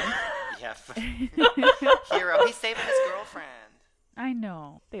spider. Yeah. Hero. He's saving his girlfriend. I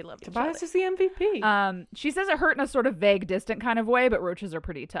know. They love Tobias each is the MVP. other. She says it hurt in a sort of vague, distant kind of way, but roaches are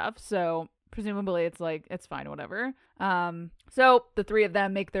pretty tough, so presumably it's like, it's fine, whatever. So the three of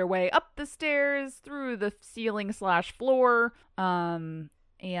them make their way up the stairs, through the ceiling/floor, and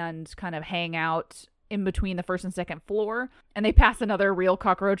kind of hang out in between the first and second floor. And they pass another real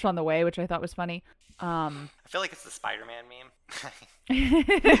cockroach on the way, which I thought was funny. I feel like it's the Spider-Man meme.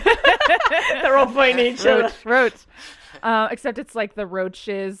 They're all fighting each other. Roach. Except it's like the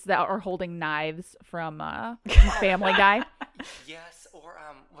roaches that are holding knives from Family Guy. Yes, or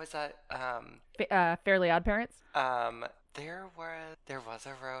was that Fairly Odd Parents? There was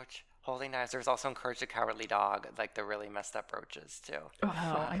a roach holding knives. There was also in Courage the Cowardly Dog, like the really messed up roaches too.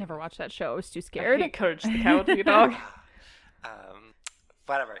 Oh, I never watched that show. I was too scared. I hate Courage the Cowardly Dog.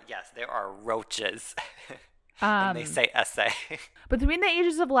 Whatever. Yes, there are roaches. And they say essay. Between the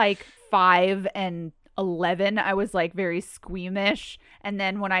ages of like 5 and 11, I was like very squeamish. And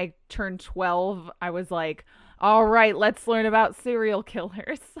then when I turned 12, I was like, all right, let's learn about serial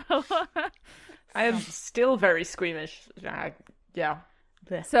killers. So I am still very squeamish. Yeah.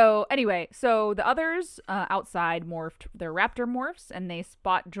 So anyway, so the others outside morphed their raptor morphs, and they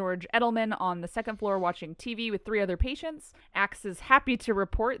spot George Edelman on the second floor watching TV with 3 other patients. Axe is happy to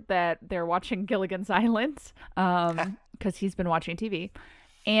report that they're watching Gilligan's Island because he's been watching TV.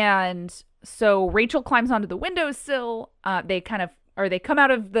 And so Rachel climbs onto the windowsill. They come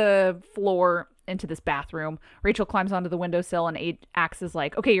out of the floor into this bathroom. Rachel climbs onto the windowsill, and Axe is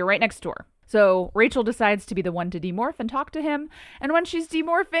like, okay, you're right next door. So Rachel decides to be the one to demorph and talk to him. And when she's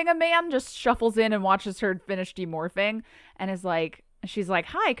demorphing, a man just shuffles in and watches her finish demorphing and is like, she's like,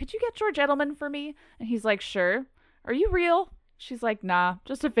 hi, could you get George Edelman for me? And he's like, sure. Are you real? She's like, nah,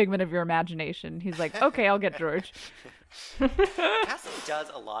 just a figment of your imagination. He's like, okay, I'll get George. Cassie does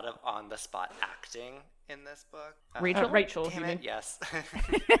a lot of on-the-spot acting in this book. Rachel? Rachel, Damn you it, mean? yes.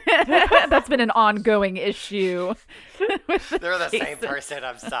 That's been an ongoing issue. They're the same person,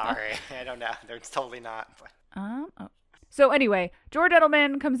 I'm sorry. I don't know. They're totally not. But... So anyway, George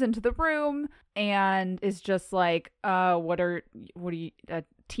Edelman comes into the room and is just like, what are you, a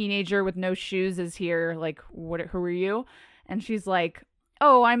teenager with no shoes is here, like, who are you? And she's like,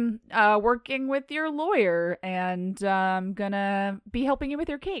 oh, I'm working with your lawyer and I'm gonna be helping you with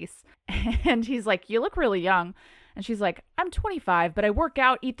your case. And he's like, you look really young. And she's like, I'm 25, but I work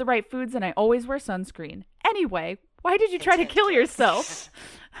out, eat the right foods, and I always wear sunscreen. Anyway, why did you try to kill yourself?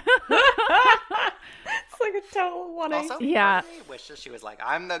 It's like a total 180. Also, Yeah. part of me wishes she was like,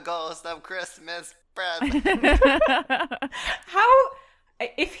 I'm the ghost of Christmas present. How,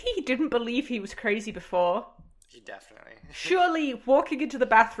 if he didn't believe he was crazy before, She definitely. surely walking into the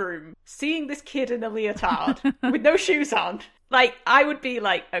bathroom, seeing this kid in a leotard with no shoes on, like, I would be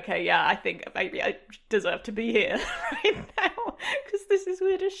like, okay, yeah, I think maybe I deserve to be here right now, because this is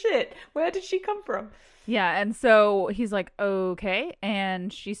weird as shit. Where did she come from? Yeah, and so he's like, okay,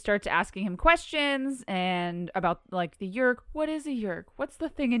 and she starts asking him questions and about, like, the yerk. What is a yerk? What's the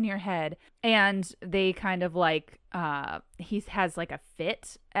thing in your head? And they kind of, like, he has, like, a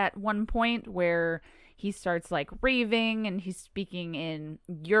fit at one point where he starts, like, raving, and he's speaking in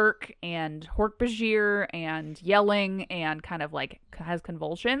yerk and Hork-Bajir and yelling and kind of, like, has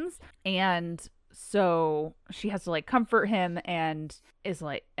convulsions. And so she has to, like, comfort him and is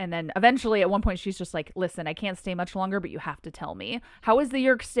like, and then eventually at one point she's just like, listen, I can't stay much longer, but you have to tell me, how is the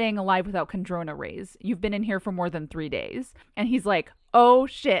yerk staying alive without Kandrona rays? You've been in here for more than 3 days. And he's like, oh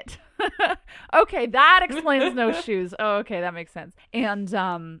shit. Okay, that explains no shoes. Oh, okay, that makes sense.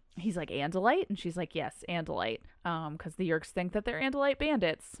 And he's like, Andalite? And she's like, yes, Andalite. Because the yerks think that they're Andalite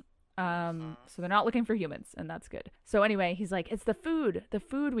bandits. So they're not looking for humans, and that's good. So anyway, he's like, it's the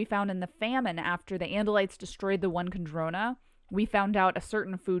food we found in the famine after the Andalites destroyed the one Kandrona. We found out a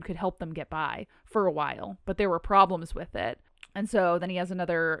certain food could help them get by for a while, but there were problems with it. And so then he has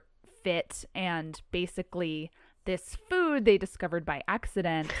another fit, and basically this food they discovered by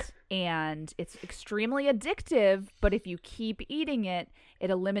accident, and it's extremely addictive, but if you keep eating it, it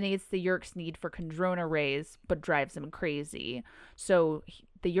eliminates the yerk's need for Kandrona rays, but drives them crazy. So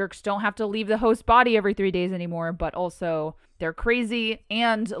the yerks don't have to leave the host body every 3 days anymore, but also they're crazy,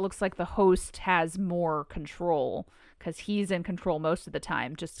 and it looks like the host has more control because he's in control most of the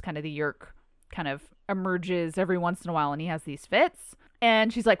time. Just kind of the yerk kind of emerges every once in a while, and he has these fits.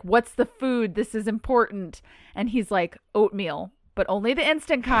 And she's like, what's the food? This is important. And he's like, oatmeal, but only the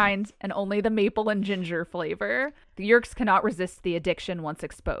instant kind and only the maple and ginger flavor. The yerks cannot resist the addiction once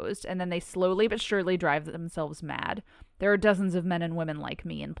exposed, and then they slowly but surely drive themselves mad. There are dozens of men and women like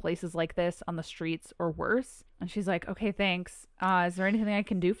me in places like this, on the streets or worse. And she's like, okay, thanks. Is there anything I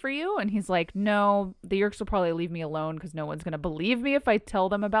can do for you? And he's like, no, the yerks will probably leave me alone because no one's going to believe me if I tell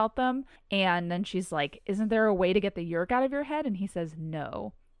them about them. And then she's like, isn't there a way to get the yerk out of your head? And he says,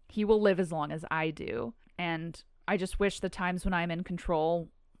 no, he will live as long as I do. And I just wish the times when I'm in control,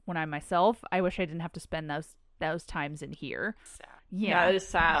 when I'm myself, I wish I didn't have to spend those times in here. Sad. Yeah, it is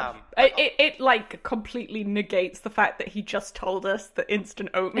sad. It like completely negates the fact that he just told us that instant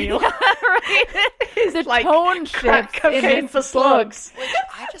oatmeal Right? is The like tone crack shifts in cocaine his for slugs. Which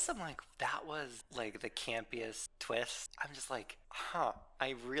I just am like, that was like the campiest twist. I'm just like,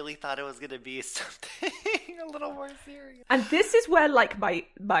 I really thought it was gonna be something a little more serious. And this is where like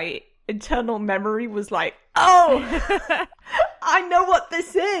my internal memory was like, oh, I know what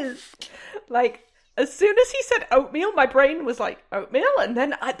this is. Like, as soon as he said oatmeal, my brain was like, oatmeal? And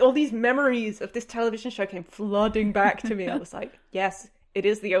then all these memories of this television show came flooding back to me. I was like, yes, it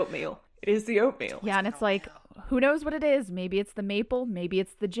is the oatmeal. It is the oatmeal. Yeah, and it's like, who knows what it is? Maybe it's the maple, maybe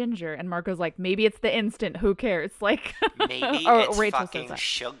it's the ginger. And Marco's like, maybe it's the instant. Who cares? Like, Maybe or it's Rachel says fucking that.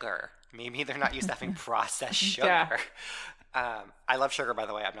 sugar. Maybe they're not used to having processed sugar. Yeah. I love sugar, by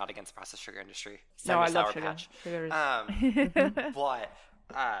the way. I'm not against the processed sugar industry. No, I Sour love sugar. Patch. Sugar is... But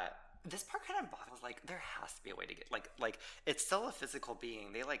this part kind of bothers. Like, there has to be a way to get like it's still a physical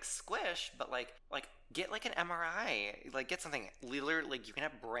being. They like squish, but like get like an MRI. Like, get something. Literally, like, you can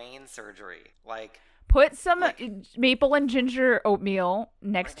have brain surgery. Like, Put some maple and ginger oatmeal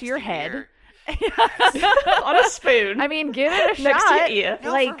next to your head. on a spoon. I mean, give it a Next shot. to your ear.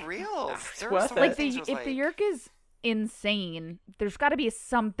 No, like, for real. There are worth so it. many like things the was if the yerk is insane, there's got to be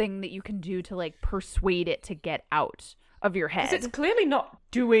something that you can do to like persuade it to get out of your head. It's clearly not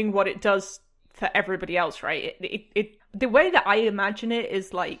doing what it does for everybody else, right? It the way that I imagine it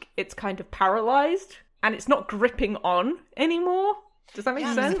is like it's kind of paralyzed and it's not gripping on anymore. Does that make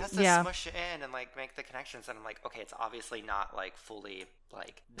Yeah, 'cause sense? it has to Yeah. smush it in and like make the connections, and I'm like, okay, it's obviously not like fully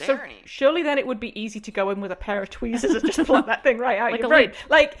like So there any. surely then it would be easy to go in with a pair of tweezers and just pluck that thing right out Like your a brain. leech.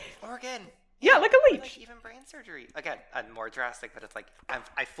 Like, Or again, yeah, like a or, leech. like even brain surgery. Again, more drastic, but it's like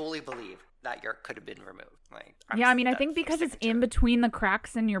I fully believe that yurt could have been removed. Like, Yeah, I mean, I that's think because it's sticking in to it. between the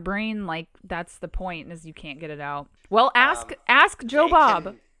cracks in your brain, like that's the point, is you can't get it out. Well, ask They Joe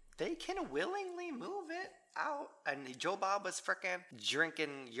Bob. they can willingly move it out, and Joe Bob was frickin'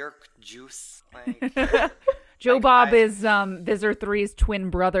 drinking yerk juice. Like, Joe like, Bob I- is Visor 3's twin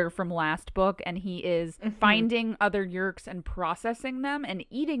brother from last book, and he is Mm-hmm. finding other yerks and processing them and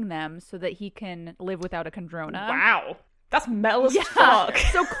eating them so that he can live without a Kandrona. Wow. That's metal as Yeah. fuck.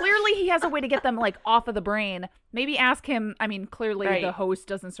 So clearly he has a way to get them like off of the brain. Maybe ask him. I mean, clearly Right. the host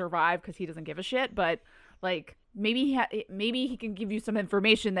doesn't survive because he doesn't give a shit. But like maybe maybe he can give you some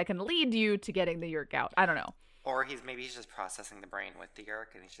information that can lead you to getting the yerk out. I don't know. or maybe he's just processing the brain with the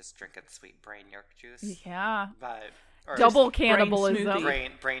yerk, and he's just drinking sweet brain yerk juice. Yeah. But or Double brain cannibalism.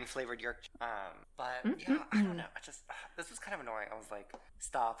 smoothie. brain flavored yerk. But yeah, I don't know. I just this was kind of annoying. I was like,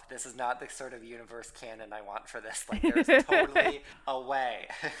 stop. This is not the sort of universe canon I want for this. Like, there's totally a way.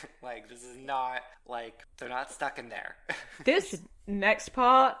 Like, this is not like they're not stuck in there. This next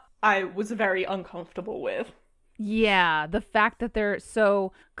part, I was very uncomfortable with. Yeah, the fact that they're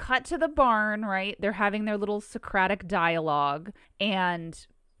so cut to the barn, right? They're having their little Socratic dialogue, and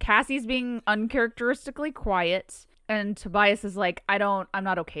Cassie's being uncharacteristically quiet, and Tobias is like, I'm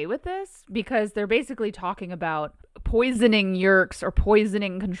not okay with this, because they're basically talking about poisoning yerks or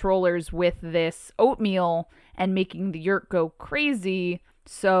poisoning controllers with this oatmeal and making the yerk go crazy.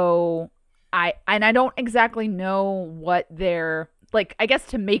 So I don't exactly know what they're like, I guess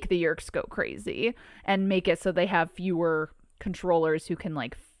to make the yerks go crazy and make it so they have fewer controllers who can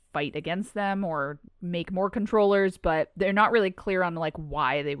like fight against them or make more controllers, but they're not really clear on like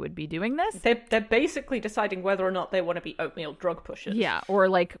why they would be doing this. They're basically deciding whether or not they want to be oatmeal drug pushers. Yeah, or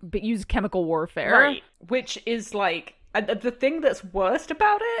like use chemical warfare. Right. Which is like, the thing that's worst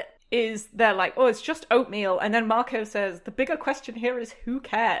about it is they're like, oh, it's just oatmeal. And then Marco says, the bigger question here is who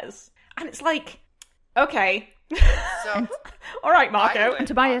cares? And it's like, okay. So All right, I Marco. would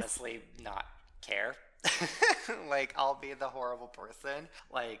Tobias. honestly not care. Like, I'll be the horrible person.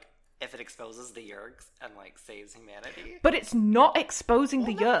 Like, if it exposes the yerks and like saves humanity. But it's not exposing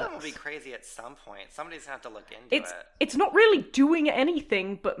the Well, none of them will yerks. be crazy at some point. Somebody's gonna have to look into it. It's not really doing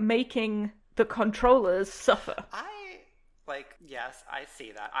anything but making the controllers suffer. Yes, I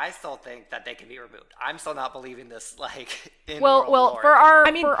see that. I still think that they can be removed. I'm still not believing this, like, in Well, world well, lore. for our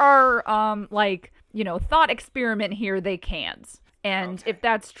I mean- like, you know, thought experiment here, they can't. And Okay. if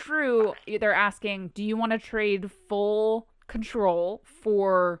that's true, they're asking, do you want to trade full control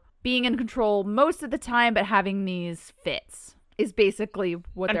for being in control most of the time but having these fits? Is basically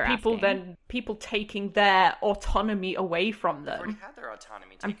what And they're asking. people taking their autonomy away from They've already them. had their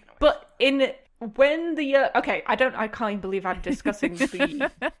autonomy taken away. But when the I can't believe I'm discussing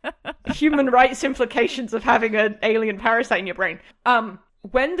the human rights implications of having an alien parasite in your brain.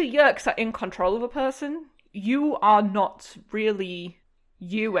 When the yerks are in control of a person, you are not really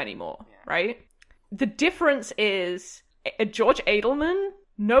you anymore, right? The difference is George Edelman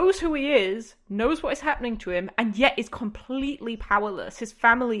knows who he is, knows what is happening to him, and yet is completely powerless. His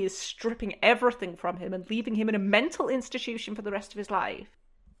family is stripping everything from him and leaving him in a mental institution for the rest of his life.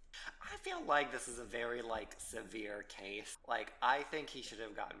 I feel like this is a very, like, severe case. Like, I think he should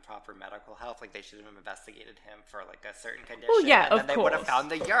have gotten proper medical help. Like, they should have investigated him for, like, a certain condition. Well, yeah, and then of they would have course.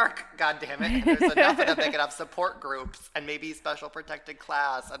 found the yerk, goddammit. And there's enough of them, they could have support groups and maybe special protected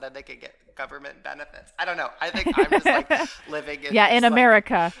class, and then they could get government benefits. I don't know. I think I'm just, like, living in Yeah, this, in like-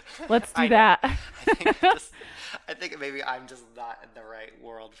 America. Let's do I know. that. I think maybe I'm just not in the right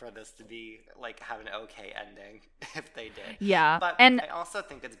world for this to be like have an okay ending if they did. Yeah, but and- I also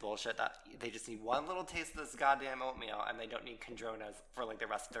think it's bullshit that they just need one little taste of this goddamn oatmeal and they don't need Kandronas for like the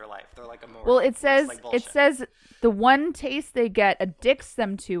rest of their life. They're like immortal. Well, it It's says like it bullshit. says the one taste they get addicts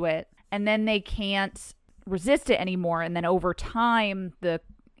them to it, and then they can't resist it anymore. And then over time,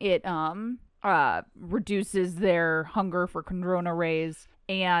 it reduces their hunger for Kandrona rays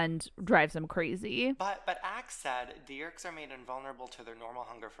and drives them crazy. But Axe said the Yerks are made invulnerable to their normal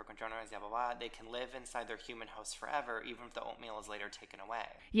hunger for Kandronas, blah blah blah. They can live inside their human host forever, even if the oatmeal is later taken away.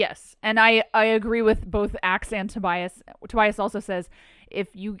 Yes, and I agree with both Axe and Tobias. Tobias also says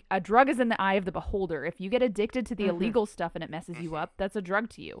a drug is in the eye of the beholder. If you get addicted to the illegal stuff and it messes you up, that's a drug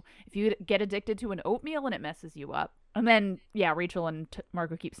to you. If you get addicted to an oatmeal and it messes you up, and then Rachel and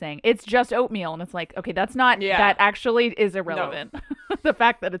Marco keep saying it's just oatmeal, and it's like, okay, that's not Yeah. that actually is irrelevant. The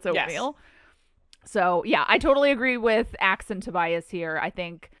fact that it's oatmeal. So, yeah, I totally agree with Axe and Tobias here. I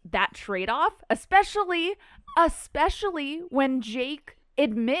think that trade-off, especially when Jake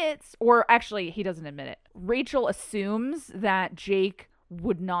admits, or actually he doesn't admit it. Rachel assumes that Jake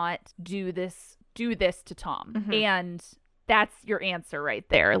would not do this to Tom. Mm-hmm. And that's your answer right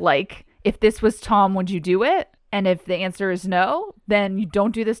there. Like, if this was Tom, would you do it? And if the answer is no, then you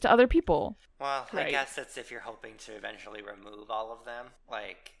don't do this to other people. Well, Right. I guess it's if you're hoping to eventually remove all of them,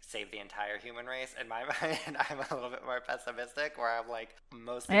 like save the entire human race. In my mind, I'm a little bit more pessimistic, where I'm like,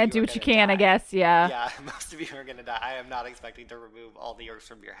 most of you Do are what you gonna can, die. I guess. Yeah. Yeah, most of you are gonna die. I am not expecting to remove all the Yeerks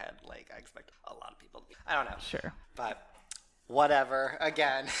from your head. Like, I expect a lot of people to be. I don't know. Sure. But whatever.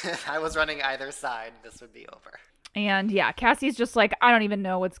 Again, if I was running either side, this would be over. And yeah, Cassie's just like, I don't even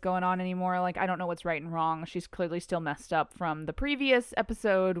know what's going on anymore. Like, I don't know what's right and wrong. She's clearly still messed up from the previous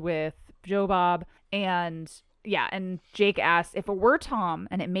episode with Joe Bob. And yeah, and Jake asks, if it were Tom,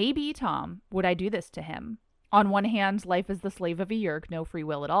 and it may be Tom, would I do this to him? On one hand, life is the slave of a Yeerk, no free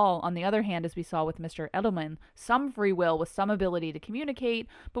will at all. On the other hand, as we saw with Mr. Edelman, some free will with some ability to communicate,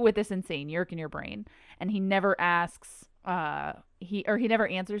 but with this insane Yeerk in your brain. And he never asks, he never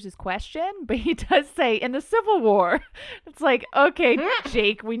answers his question, but he does say, in the Civil War. It's like, okay,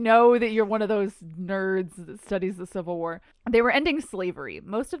 Jake, we know that you're one of those nerds that studies the Civil War. They were ending slavery.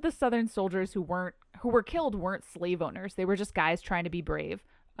 Most of the Southern soldiers who were killed weren't slave owners. They were just guys trying to be brave.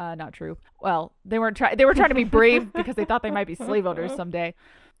 Not true. Well, they were trying to be brave because they thought they might be slave owners someday.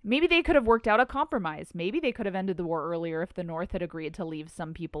 Maybe they could have worked out a compromise. Maybe they could have ended the war earlier if the North had agreed to leave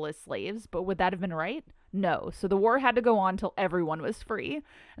some people as slaves. But would that have been right? No. So the war had to go on till everyone was free.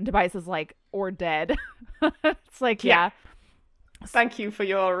 And Tobias is like, or dead. It's like, yeah. Thank you for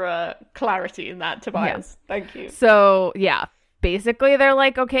your clarity in that, Tobias. Yeah. Thank you. So, yeah. Basically, they're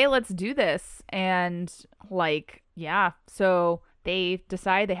like, okay, let's do this. And, like, yeah. So they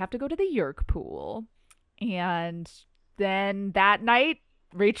decide they have to go to the Yeerk pool. And then that night,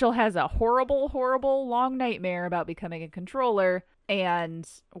 Rachel has a horrible, horrible long nightmare about becoming a controller and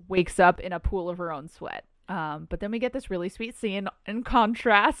wakes up in a pool of her own sweat. But then we get this really sweet scene in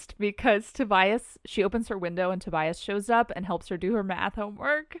contrast because she opens her window and Tobias shows up and helps her do her math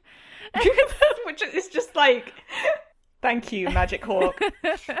homework. Which is just like, thank you, Magic Hawk.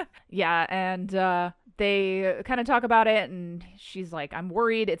 Yeah, and they kind of talk about it, and she's like, I'm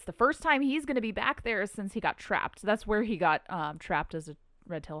worried. It's the first time he's going to be back there since he got trapped. That's where he got trapped as a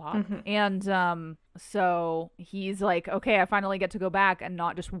Red Tail Hawk. Mm-hmm. And so he's like, okay, I finally get to go back and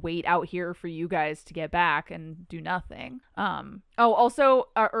not just wait out here for you guys to get back and do nothing. Also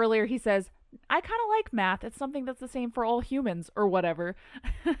earlier he says, I kind of like math. It's something that's the same for all humans or whatever.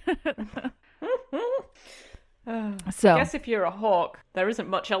 So I guess if you're a hawk, there isn't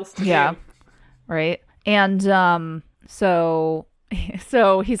much else to do. Right. And so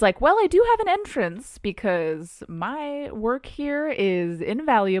he's like, well, I do have an entrance because my work here is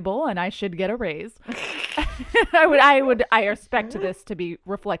invaluable and I should get a raise. I expect this to be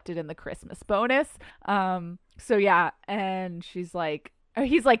reflected in the Christmas bonus. So yeah. And he's like,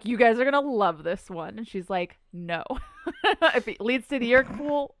 you guys are going to love this one. And she's like, no. If it leads to the Yeerk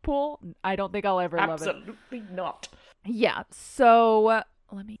pool, I don't think I'll ever love it. Absolutely not. Yeah. So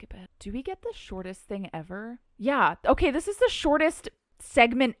let me get back. Do we get the shortest thing ever? Yeah. Okay, this is the shortest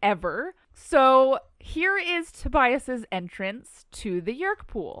segment ever. So here is Tobias's entrance to the Yeerk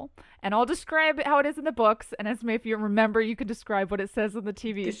pool. And I'll describe how it is in the books. And Esme, if you remember, you could describe what it says in the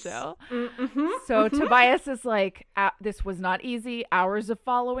TV show. Mm-hmm, so Tobias is like, this was not easy. Hours of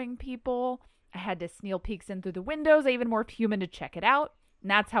following people. I had to sneak peeks in through the windows. I even morphed human to check it out.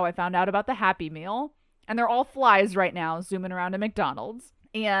 And that's how I found out about the Happy Meal. And they're all flies right now, zooming around a McDonald's.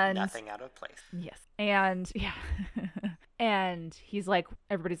 And nothing out of place. Yes. And yeah. And he's like,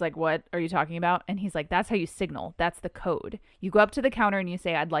 everybody's like, what are you talking about? And he's like, that's how you signal. That's the code. You go up to the counter and you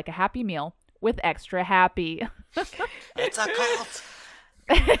say, I'd like a Happy Meal with extra happy. It's a cult.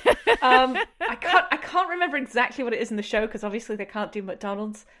 I can't remember exactly what it is in the show because obviously they can't do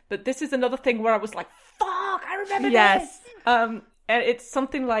McDonald's. But this is another thing where I was like, fuck, I remember this. And it's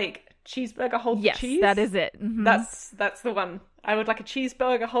something like cheeseburger hold the cheese. Yes, that is it. Mm-hmm. That's the one. I would like a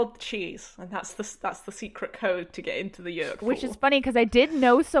cheeseburger hold the cheese, and that's the secret code to get into the Yeerk pool. Which is funny because I did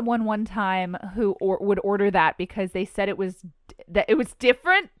know someone one time who would order that because they said it was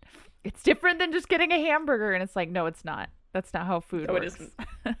different. It's different than just getting a hamburger, and it's like, no, it's not. That's not how food works.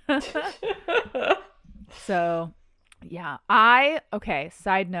 It isn't. So, yeah.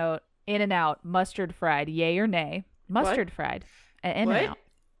 Side note, In-N-Out mustard fried, yay or nay? Mustard fried at In-N-Out.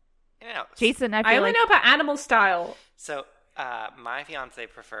 In-N-Out. Jason, I only know about animal style. So My fiance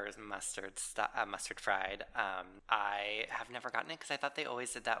prefers mustard fried. I have never gotten it because I thought they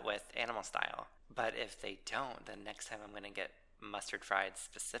always did that with animal style. But if they don't, then next time I'm going to get mustard fried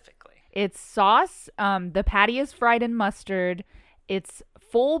specifically. It's sauce. The patty is fried in mustard. It's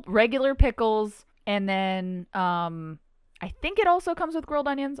full regular pickles, and then I think it also comes with grilled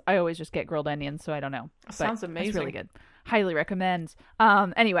onions. I always just get grilled onions, so I don't know. Sounds amazing. It's really good. Highly recommend.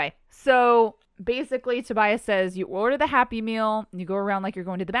 Anyway, so basically Tobias says you order the Happy Meal, you go around like you're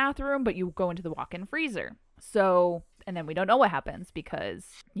going to the bathroom, but you go into the walk-in freezer. So, and then we don't know what happens because,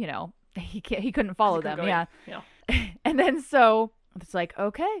 you know, he couldn't follow them. Yeah. And then so it's like,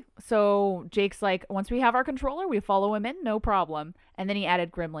 okay. So Jake's like, once we have our controller, we follow him in, no problem. And then he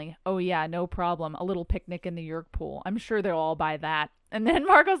added grimly, oh yeah, no problem. A little picnic in the Yerk pool. I'm sure they'll all buy that. And then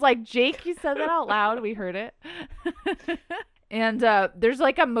Marco's like, Jake, you said that out loud. We heard it. And there's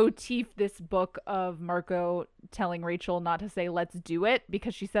like a motif this book of Marco telling Rachel not to say let's do it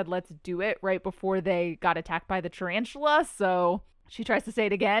because she said let's do it right before they got attacked by the tarantula. So she tries to say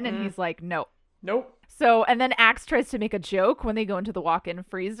it again and he's like, no. Nope. So, and then Axe tries to make a joke when they go into the walk-in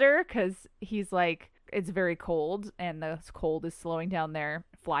freezer because he's like, it's very cold and the cold is slowing down their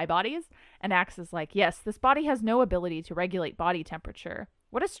fly bodies. And Axe is like, yes, this body has no ability to regulate body temperature.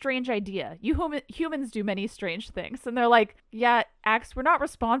 What a strange idea. You humans do many strange things. And they're like, yeah, Axe, we're not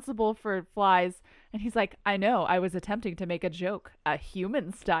responsible for flies. And he's like, I know, I was attempting to make a joke, a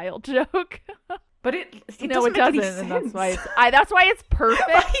human-style joke. But it no, doesn't it make doesn't, any and sense. that's why it's perfect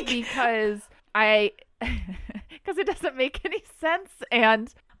Like- because because it doesn't make any sense.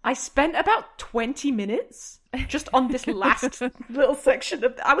 And I spent about 20 minutes just on this last little section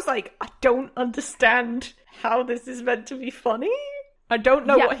of. I was like, I don't understand how this is meant to be funny. I don't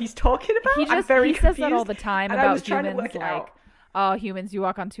know what he's talking about. I'm very he says confused, that all the time and I about was trying to humans, work it like, out. oh, humans, you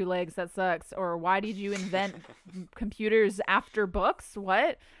walk on two legs, that sucks. Or why did you invent computers after books?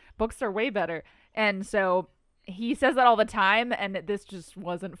 What? Books are way better. And so he says that all the time, and this just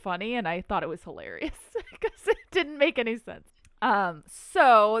wasn't funny, and I thought it was hilarious because it didn't make any sense.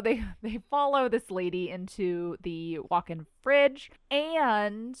 So they follow this lady into the walk-in fridge,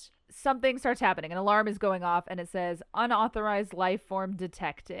 and something starts happening. An alarm is going off, and it says, unauthorized life form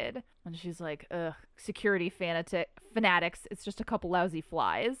detected. And she's like, ugh, security fanatics. It's just a couple lousy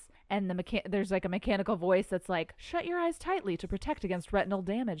flies. And there's like a mechanical voice that's like, shut your eyes tightly to protect against retinal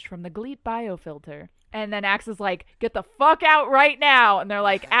damage from the GLEAT biofilter. And then Axe is like, get the fuck out right now. And they're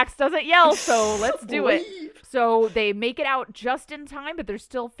like, Axe doesn't yell, so let's do it. So they make it out just in time, but they're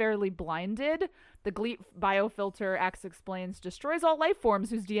still fairly blinded. The GLEAT biofilter, Axe explains, destroys all life forms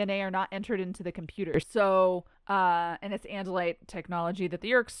whose DNA are not entered into the computer. So, and it's Andalite technology that the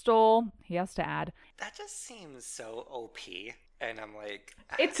Yerk stole. He has to add. That just seems so OP. And I'm like,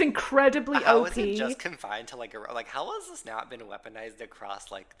 It's incredibly how OP. is it just confined to like how has this not been weaponized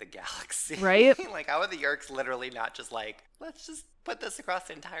across like the galaxy? Right? Like how are the Yerks literally not just like, let's just put this across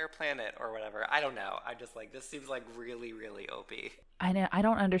the entire planet or whatever? I don't know. I just like, this seems like really, really OP. I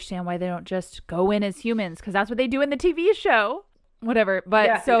don't understand why they don't just go in as humans, because that's what they do in the TV show. Whatever. But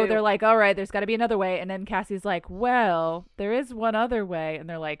Yeah, so they do. they're like, all right, there's got to be another way. And then Cassie's like, well, there is one other way. And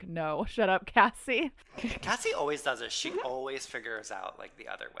they're like, no, shut up, Cassie. Cassie always does it. She always figures out like the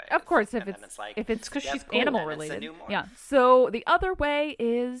other way. Of course, if and it's then like, if it's because yep, she's cool. animal then it's a related. new morph. Yeah. So the other way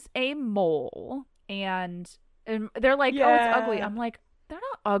is a mole. And they're like, oh, it's ugly. Yeah. I'm like, they're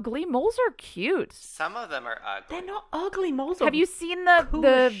not ugly. Moles are cute. Some of them are ugly. They're not ugly moles. Have you seen the cool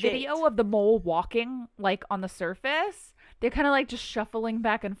as shit. video of the mole walking like on the surface? They're kind of like just shuffling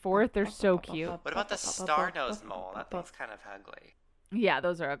back and forth. They're so cute. What about the star-nosed mole? That thing's kind of ugly. Yeah,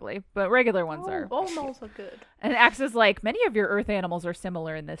 those are ugly, but regular ones are. All moles are good. And Axe is like, many of your earth animals are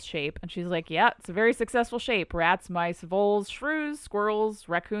similar in this shape. And she's like, yeah, it's a very successful shape. Rats, mice, voles, shrews, squirrels,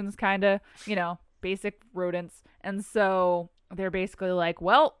 raccoons, kind of, basic rodents. And so they're basically like,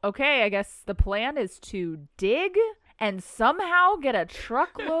 well, okay, I guess the plan is to dig and somehow get a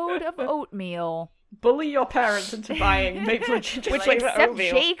truckload of oatmeal. Bully your parents into buying maple ginger Which, flavor except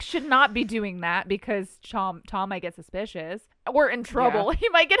oatmeal. Jake should not be doing that because Tom might get suspicious or in trouble. Yeah. He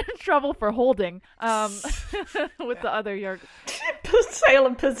might get in trouble for holding with the other Yerk Sale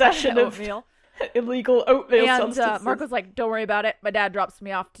and possession of oatmeal. illegal oatmeal And substances. Marco's like, don't worry about it. My dad drops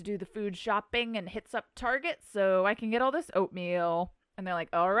me off to do the food shopping and hits up Target so I can get all this oatmeal. And they're like,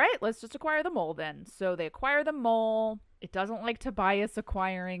 all right, let's just acquire the mole then. So they acquire the mole. It doesn't like Tobias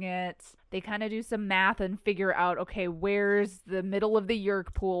acquiring it. They kind of do some math and figure out, okay, where's the middle of the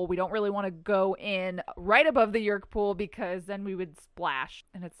Yerk pool? We don't really want to go in right above the Yerk pool because then we would splash.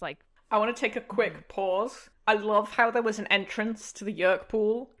 And it's like, I want to take a quick pause. I love how there was an entrance to the Yerk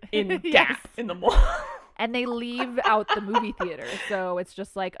pool in Gap in the mall. and they leave out the movie theater. So it's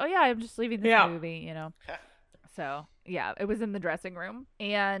just like, oh yeah, I'm just leaving this movie, you know. So yeah, it was in the dressing room,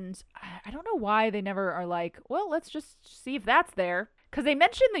 and I don't know why they never are like, well, let's just see if that's there, because they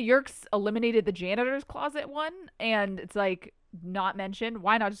mentioned the Yerks eliminated the janitor's closet one, and it's like not mentioned.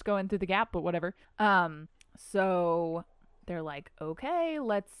 Why not just go in through the gap? But whatever. So they're like, okay,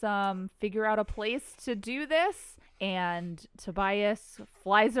 let's figure out a place to do this. And Tobias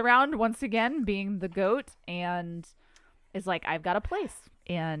flies around once again, being the goat, and is like, I've got a place,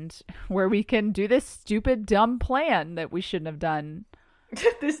 and where we can do this stupid, dumb plan that we shouldn't have done.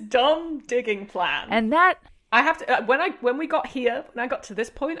 This dumb digging plan. And that I have to when we got here, when I got to this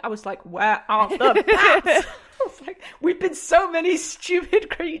point, I was like, where are the bats? I was like, we've been so many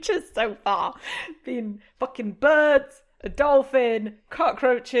stupid creatures so far. Been fucking birds, a dolphin,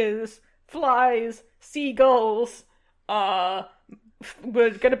 cockroaches, flies, seagulls, we're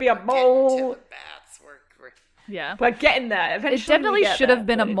gonna be a mole. yeah. We're getting there. Eventually It definitely we get should there, have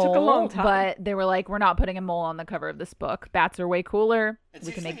been a but it took a mole, long time. but they were like, we're not putting a mole on the cover of this book. Bats are way cooler. It's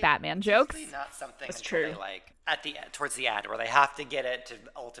We can usually- make Batman it's jokes. usually not something That's until true. they, like at the towards the end where they have to get it to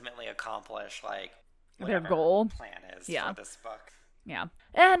ultimately accomplish like Their whatever goal. plan is Yeah. for this book. Yeah.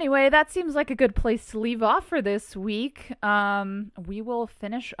 Anyway, that seems like a good place to leave off for this week. We will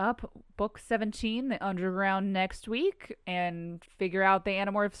finish up book 17, The Underground, next week and figure out the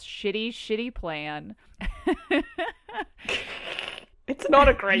Animorphs' shitty plan. It's not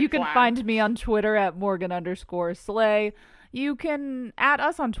a great You can plan. find me on Twitter at Morgan_Slay. You can at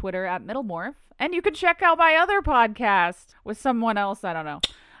us on Twitter at Middlemorph. And you can check out my other podcast with someone else, I don't know.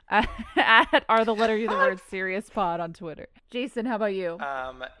 At Are the Letter You the Word Serious Pod on Twitter. Jason, how about you?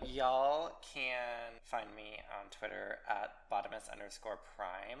 Y'all can find me on Twitter at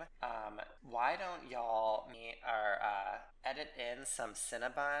bottomus_prime. Why don't y'all edit in some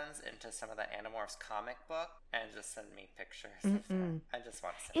Cinnabons into some of the Animorphs comic book and just send me pictures of them? I just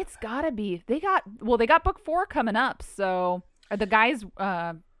want Cinnabons. It's gotta be. They got book 4 coming up, so the guys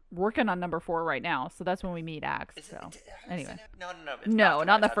working on number 4 right now, so that's when we meet Axe. Is it- So is anyway, it- No. It's No, about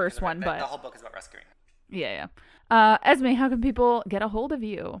not the Tobias, first because one, but- the whole book is about rescuing. yeah. Esme, how can people get a hold of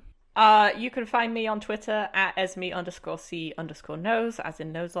you? You can find me on Twitter at Esme_C_knows, as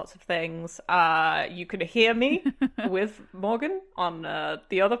in knows lots of things. You can hear me with Morgan on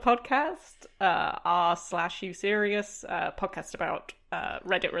the other podcast, r/You Serious, podcast about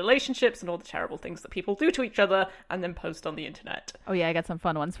Reddit relationships and all the terrible things that people do to each other and then post on the internet. Oh yeah, I got some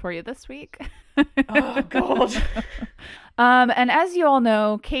fun ones for you this week. Oh, God. And as you all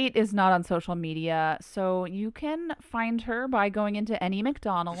know, Kate is not on social media, so you can find her by going into any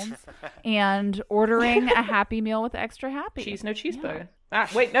McDonald's and ordering a Happy Meal with extra happy. Cheese, no cheeseburger. Ah,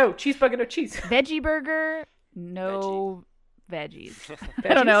 wait, no. Cheeseburger, no cheese. Veggie burger, no veggies.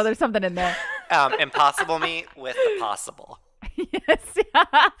 I don't know, there's something in there. Impossible meat with the possible. Yes.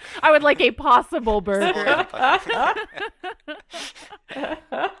 I would like a possible burger.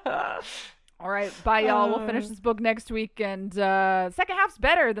 All right, bye y'all. We'll finish this book next week, and second half's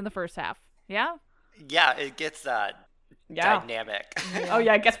better than the first half. Yeah? Yeah, it gets Yeah. dynamic. Oh,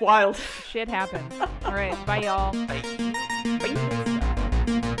 yeah, it gets wild. Shit happens. All right, bye y'all. Bye.